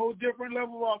got a whole different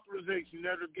level of authorization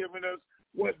that are giving us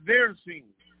what they're seeing.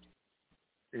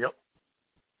 Yep.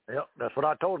 That's what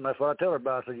I told them. That's what I tell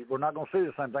everybody. I said, we're not going to see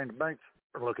the same thing the banks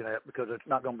are looking at because it's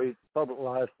not going to be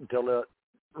publicized until they're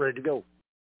ready to go.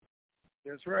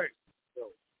 That's right.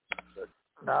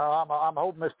 No, I'm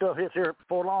hoping this stuff hits here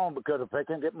before long because if they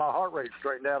can't get my heart rate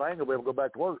straightened out, I ain't going to be able to go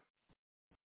back to work.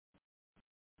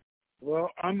 Well,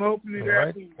 I'm hoping it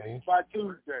happens by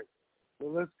Tuesday. So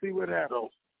let's see what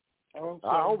happens. I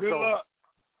hope good so. Luck.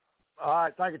 All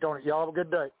right. Thank you, Tony. Y'all have a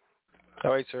good day.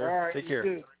 All right, sir. All right, take care.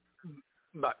 Too.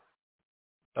 Bye.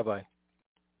 Bye-bye.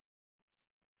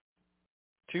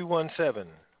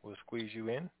 217. We'll squeeze you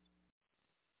in.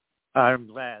 I'm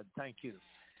glad. Thank you.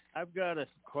 I've got a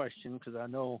question because I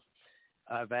know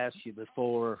I've asked you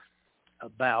before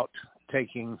about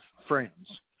taking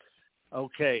friends.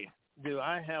 Okay. Do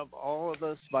I have all of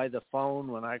us by the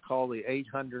phone when I call the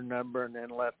 800 number and then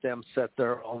let them set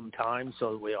their own time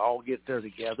so that we all get there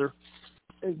together?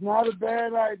 It's not a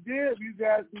bad idea if you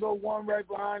guys can go one right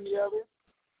behind the other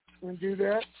and do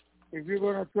that. If you're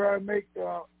going to try to make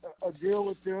a deal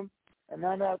with them and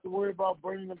not have to worry about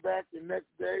bringing them back the next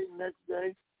day,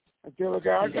 until I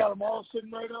got them all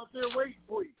sitting right out there waiting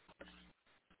for you.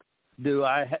 Do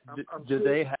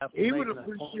they have to he make would an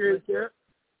appreciate that.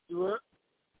 What?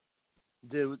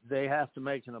 Do they have to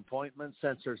make an appointment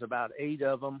since there's about 8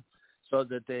 of them so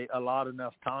that they allot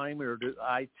enough time, or do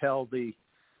I tell the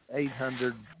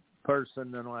 800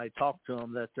 person and when I talk to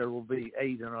them that there will be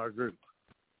 8 in our group?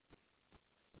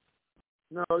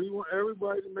 No, you want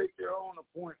everybody to make their own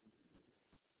appointment.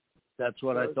 That's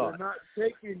what I thought. They're not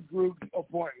taking group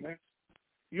appointments.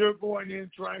 You're going in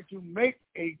trying to make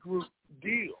a group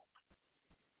deal.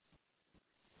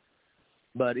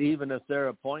 But even if their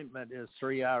appointment is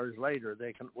 3 hours later,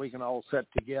 we can all sit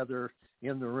together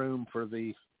in the room for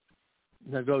the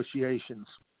negotiations.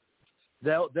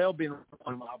 They'll be in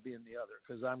one, I'll be in the other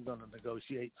because I'm going to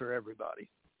negotiate for everybody.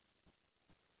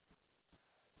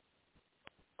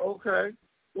 Okay.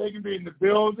 They can be in the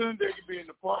building. They can be in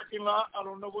the parking lot. I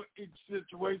don't know what each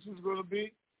situation is going to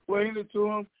be. Explain it to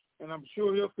him, and I'm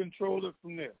sure he'll control it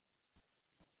from there.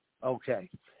 Okay.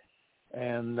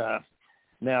 And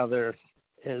now there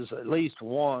is at least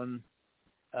one.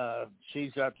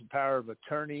 She's got the power of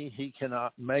attorney. He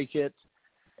cannot make it.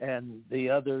 And the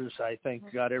others, I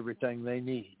think, got everything they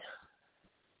need.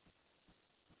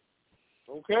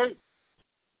 Okay.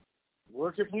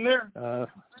 Work it from there.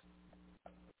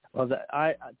 Well,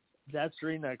 that's the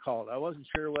reason I called. I wasn't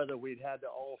sure whether we'd had to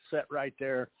all sit right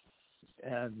there,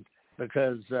 and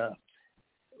because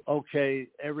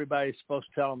everybody's supposed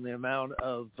to tell them the amount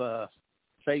of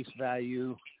face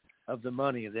value of the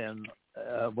money. Then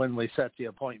when we set the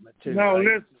appointment too. No,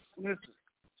 right?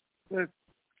 listen.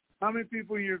 How many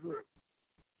people in your group?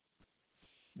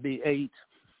 Be 8.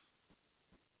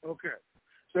 Okay,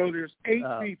 so there's 8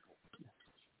 people.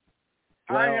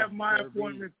 Well, I have my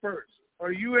appointment first.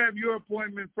 Or you have your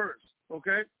appointment first,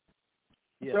 okay?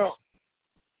 Yes. So,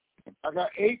 I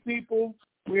got 8 people.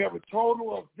 We have a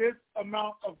total of this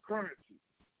amount of currency,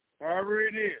 however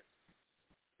it is.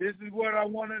 This is what I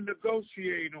want to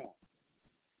negotiate on.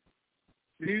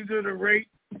 These are the rate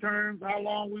terms, how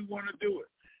long we want to do it.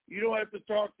 You don't have to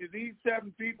talk to these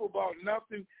 7 people about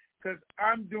nothing because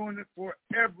I'm doing it for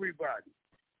everybody.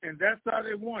 And that's how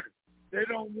they want it. They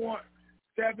don't want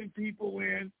 7 people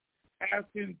in,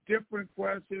 asking different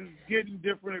questions, getting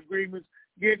different agreements,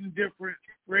 getting different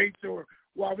rates, or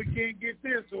why we can't get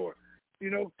this, or, you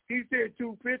know, he said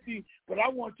 250, but I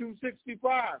want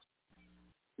 265.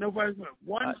 Nobody's going.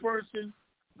 One person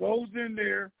goes in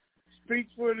there,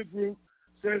 speaks for the group,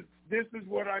 says, this is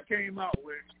what I came out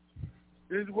with.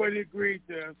 This is what he agreed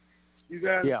to. You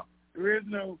guys, there is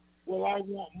no, well, I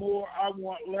want more, I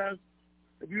want less.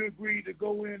 If you agree to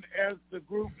go in as the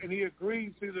group and he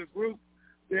agrees to the group,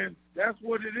 then that's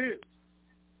what it is.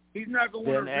 He's not going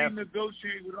to want to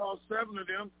renegotiate with all 7 of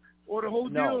them, or the whole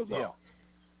deal is off.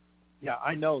 Yeah,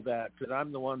 I know that because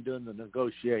I'm the one doing the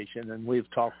negotiation, and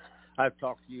I've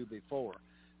talked to you before,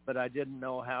 but I didn't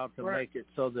know how to make it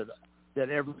so that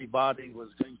everybody was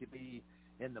going to be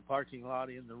in the parking lot,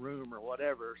 in the room, or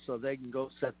whatever, so they can go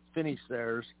finish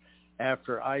theirs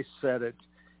after I set it,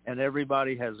 and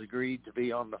everybody has agreed to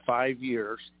be on the 5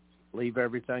 years. Leave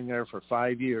everything there for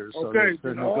 5 years. Okay,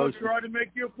 so all try to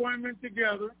make your appointment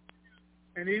together,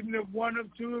 and even if 1 or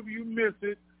 2 of you miss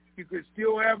it, you could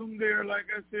still have them there. Like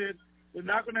I said, they're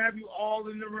not going to have you all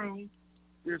in the room.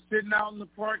 They're sitting out in the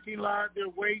parking lot. They're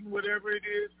waiting, whatever it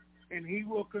is, and he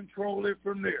will control it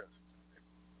from there.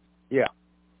 Yeah.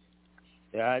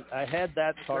 Yeah, I had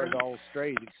that part all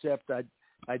straight, except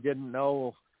I didn't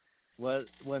know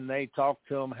when they talked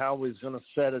to him how we was going to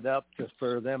set it up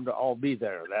for them to all be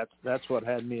there. That's what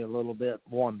had me a little bit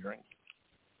wondering.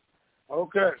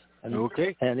 Okay.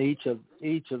 And each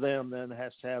of them then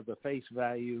has to have the face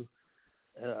value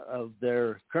of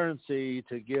their currency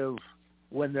to give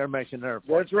when they're making their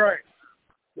appointment. That's right.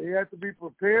 They have to be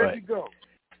prepared to go.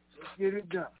 Let's get it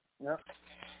done. Yep.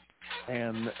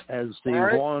 And as the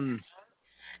one,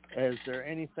 is there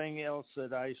anything else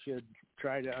that I should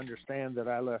try to understand that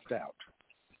I left out?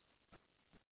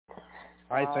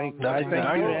 I think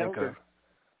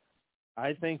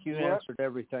you answered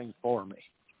everything for me.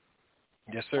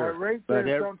 Yes, sir. Ray said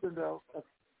something though.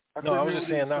 I was just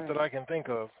saying, not that I can think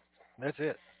of. That's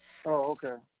it. Oh,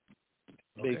 okay.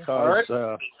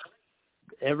 Because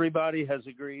everybody has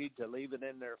agreed to leave it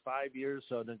in there 5 years,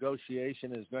 so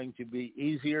negotiation is going to be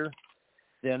easier.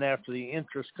 Then after the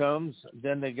interest comes,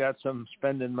 then they got some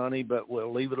spending money, but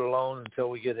we'll leave it alone until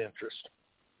we get interest.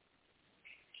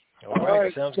 All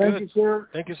right. Sounds good. Thank you, sir.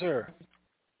 Thank you, sir.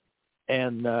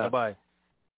 And bye-bye.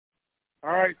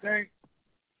 All right, thanks.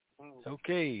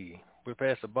 Okay. We're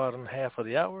past the bottom half of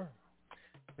the hour.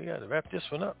 We got to wrap this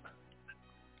one up.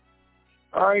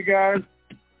 All right, guys.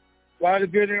 A lot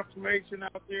of good information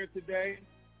out there today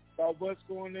about what's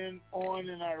going on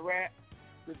in Iraq,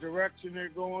 the direction they're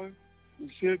going. We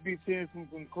should be seeing some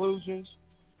conclusions.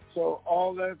 So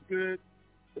all that's good.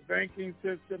 The banking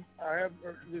system, I have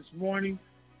this morning,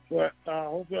 but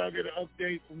hopefully I'll get an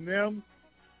update from them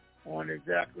on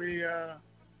exactly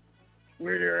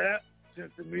where they're at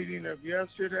since the meeting of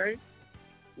yesterday,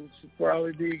 which should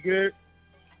probably be good.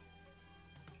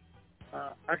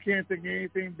 I can't think of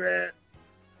anything bad.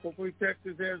 Hopefully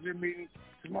Texas has their meeting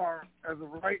tomorrow. As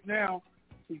of right now,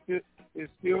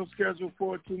 it's still scheduled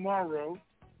for tomorrow.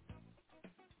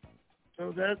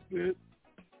 So that's good.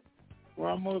 We're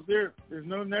almost there. There's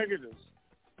no negatives.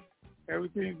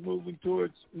 Everything's moving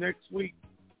towards next week.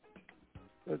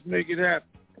 Let's make it happen.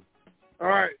 All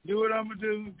right, do what I'm going to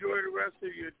do. Enjoy the rest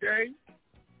of your day.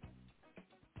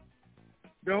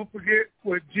 Don't forget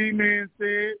what G-Man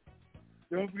said.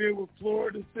 Don't forget what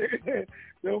Florida said.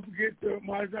 Don't forget the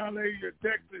Mahjong Lady, your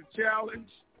Texas challenge.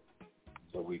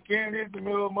 So we can't hit the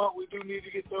middle of the month. We do need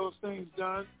to get those things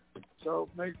done. So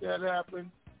make that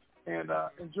happen. And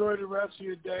enjoy the rest of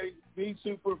your day. Be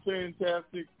super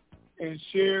fantastic and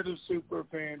share the super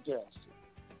fantastic.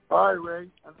 All right, Ray.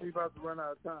 I know you're about to run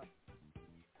out of time.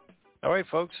 All right,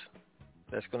 folks.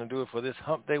 That's going to do it for this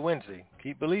Hump Day Wednesday.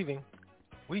 Keep believing.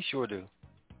 We sure do.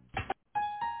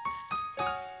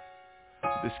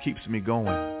 This keeps me going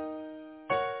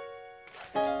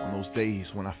on those days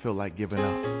when I feel like giving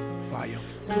up. Fire.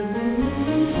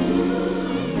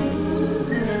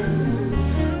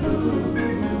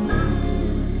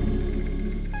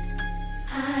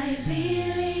 I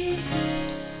believe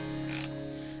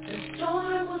the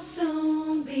storm will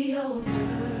soon be over.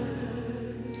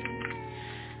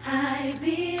 I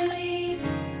believe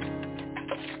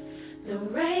the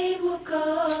rain will go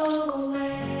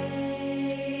away.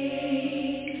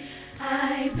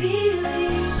 I believe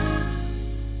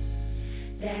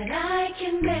that I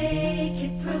can make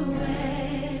it through it.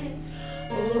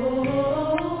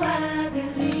 Oh, I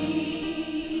believe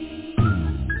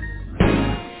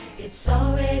it's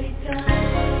already done.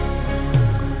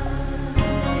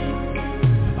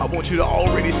 I want you to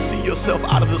already see yourself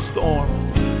out of the storm.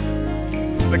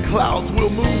 The clouds will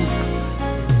move.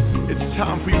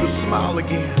 Time for you to smile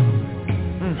again.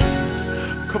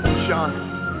 Come on, Sean.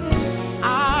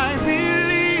 I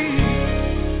believe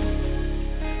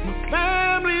my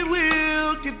family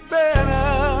will get better.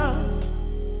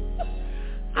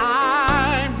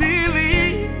 I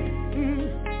believe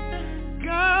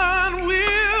God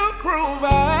will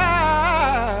provide.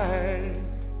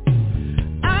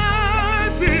 I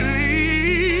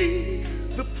believe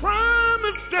the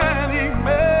promise that He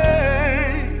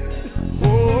made.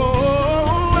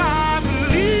 Oh, I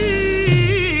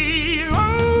believe. Oh,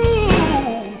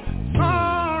 it's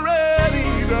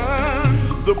already done.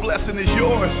 The blessing is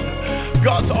yours.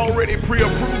 God's already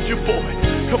pre-approved you for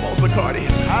it. Come on, Zacardi.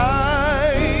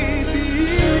 I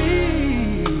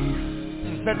believe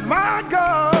that my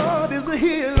God is a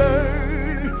healer.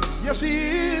 Yes, He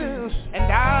is.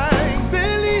 And I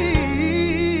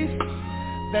believe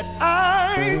that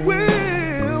I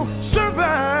will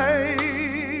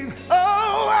survive.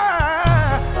 Oh,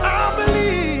 I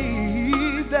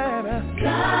believe that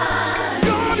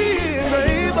God is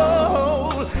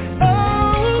able.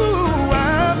 Oh,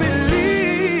 I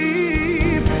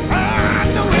believe.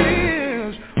 I know it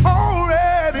is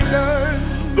already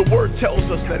done. The word tells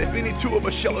us that if any two of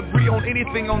us shall agree on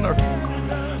anything on earth,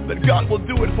 that God will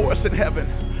do it for us in heaven.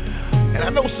 And I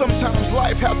know sometimes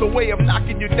life has a way of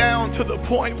knocking you down to the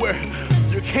point where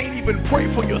you can't even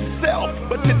pray for yourself.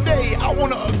 But today I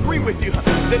want to agree with you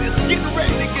that it's getting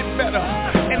ready to get better.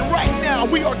 And right now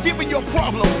we are giving your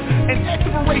problem an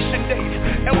expiration date.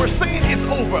 And we're saying it's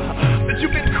over. That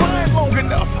you've been crying long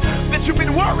enough. That you've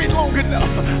been worried long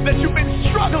enough. That you've been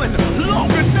struggling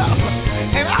long enough.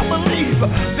 And I believe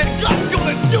that God's going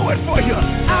to do it for you.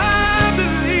 I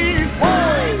believe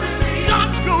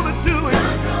God's going to do it.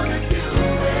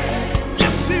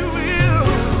 Yes, He will.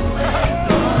 I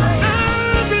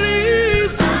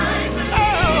believe. Oh,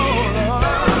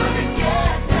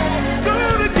 it's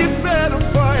going to get better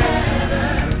for you.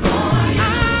 I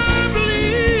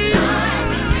believe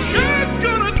God's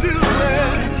going to do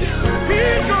it.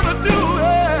 He's going to do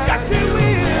it. Yes, He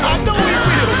will. I know He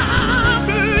will. I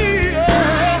believe.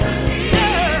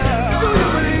 Do you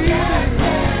believe it?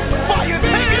 Fire,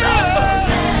 take it up.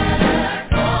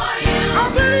 I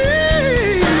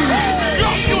believe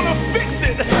God's going to fix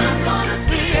it.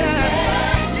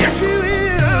 yes, He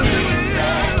will.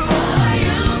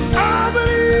 I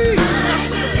believe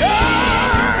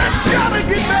God's gonna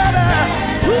get better.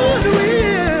 Who's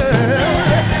will?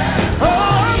 Oh, I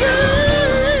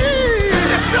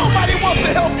believe If nobody wants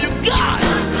to help you, God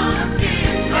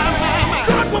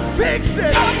will fix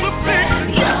it. God will fix it.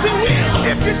 Yes, He will.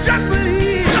 If you just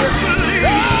believe, Just believe.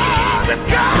 oh, it's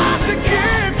got to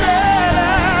get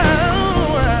better.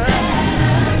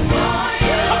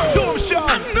 Talk to him, Sean.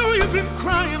 I know you've been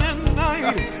crying at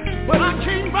night, but I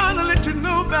came by to let you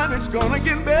know that it's gonna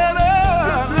get better.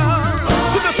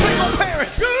 To the single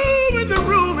parents, Go in the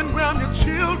room and grab your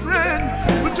children,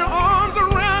 put your arms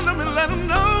around them and let them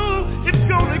know it's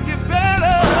gonna get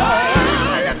better.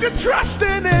 If you trust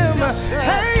in Him,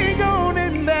 hang on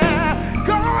in there.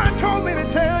 God told me to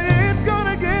tell you it's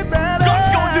gonna get better.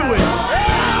 God's gonna do it.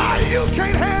 You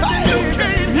can't handle it.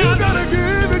 You gotta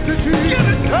give it to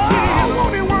Jesus. Oh,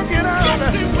 won't He work it out?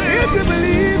 If you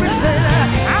believe it, say that.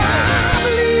 I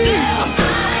believe.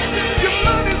 Your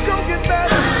money's gonna get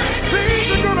better.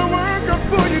 Things are gonna work out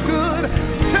for you good.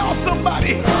 Tell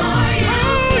somebody.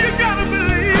 Oh, you gotta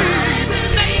believe.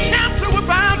 That cancer will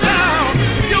bow down.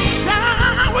 Your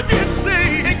child will get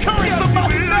saved. Encourage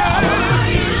somebody now.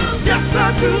 Yes,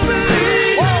 I do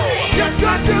believe. Yes,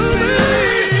 I do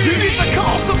believe. You need to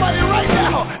call somebody right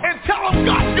now and tell them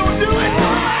God's going to do it.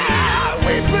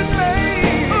 We've been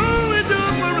made. Oh, we do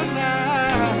it for a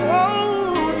night.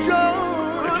 Oh,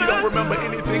 John. If you don't remember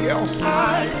anything else,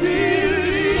 I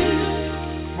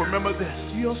believe remember this.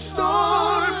 your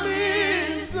storm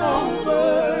is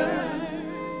over.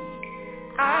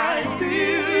 I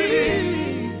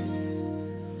believe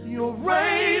your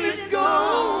rain is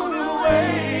gone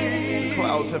away.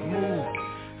 Clouds have moved.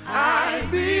 I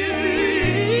believe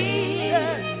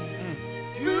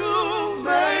you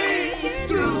made it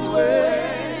through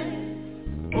it.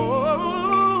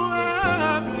 Oh,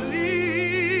 I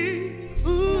believe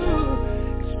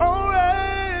it's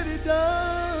already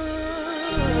done.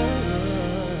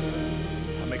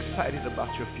 I'm excited about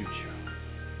your future.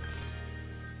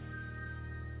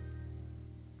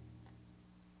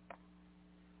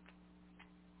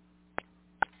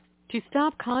 To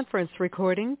stop conference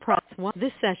recording, press 1.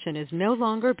 This session is no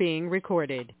longer being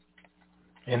recorded.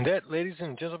 And that, ladies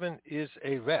and gentlemen, is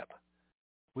a wrap.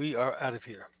 We are out of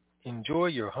here. Enjoy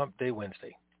your Hump Day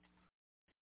Wednesday.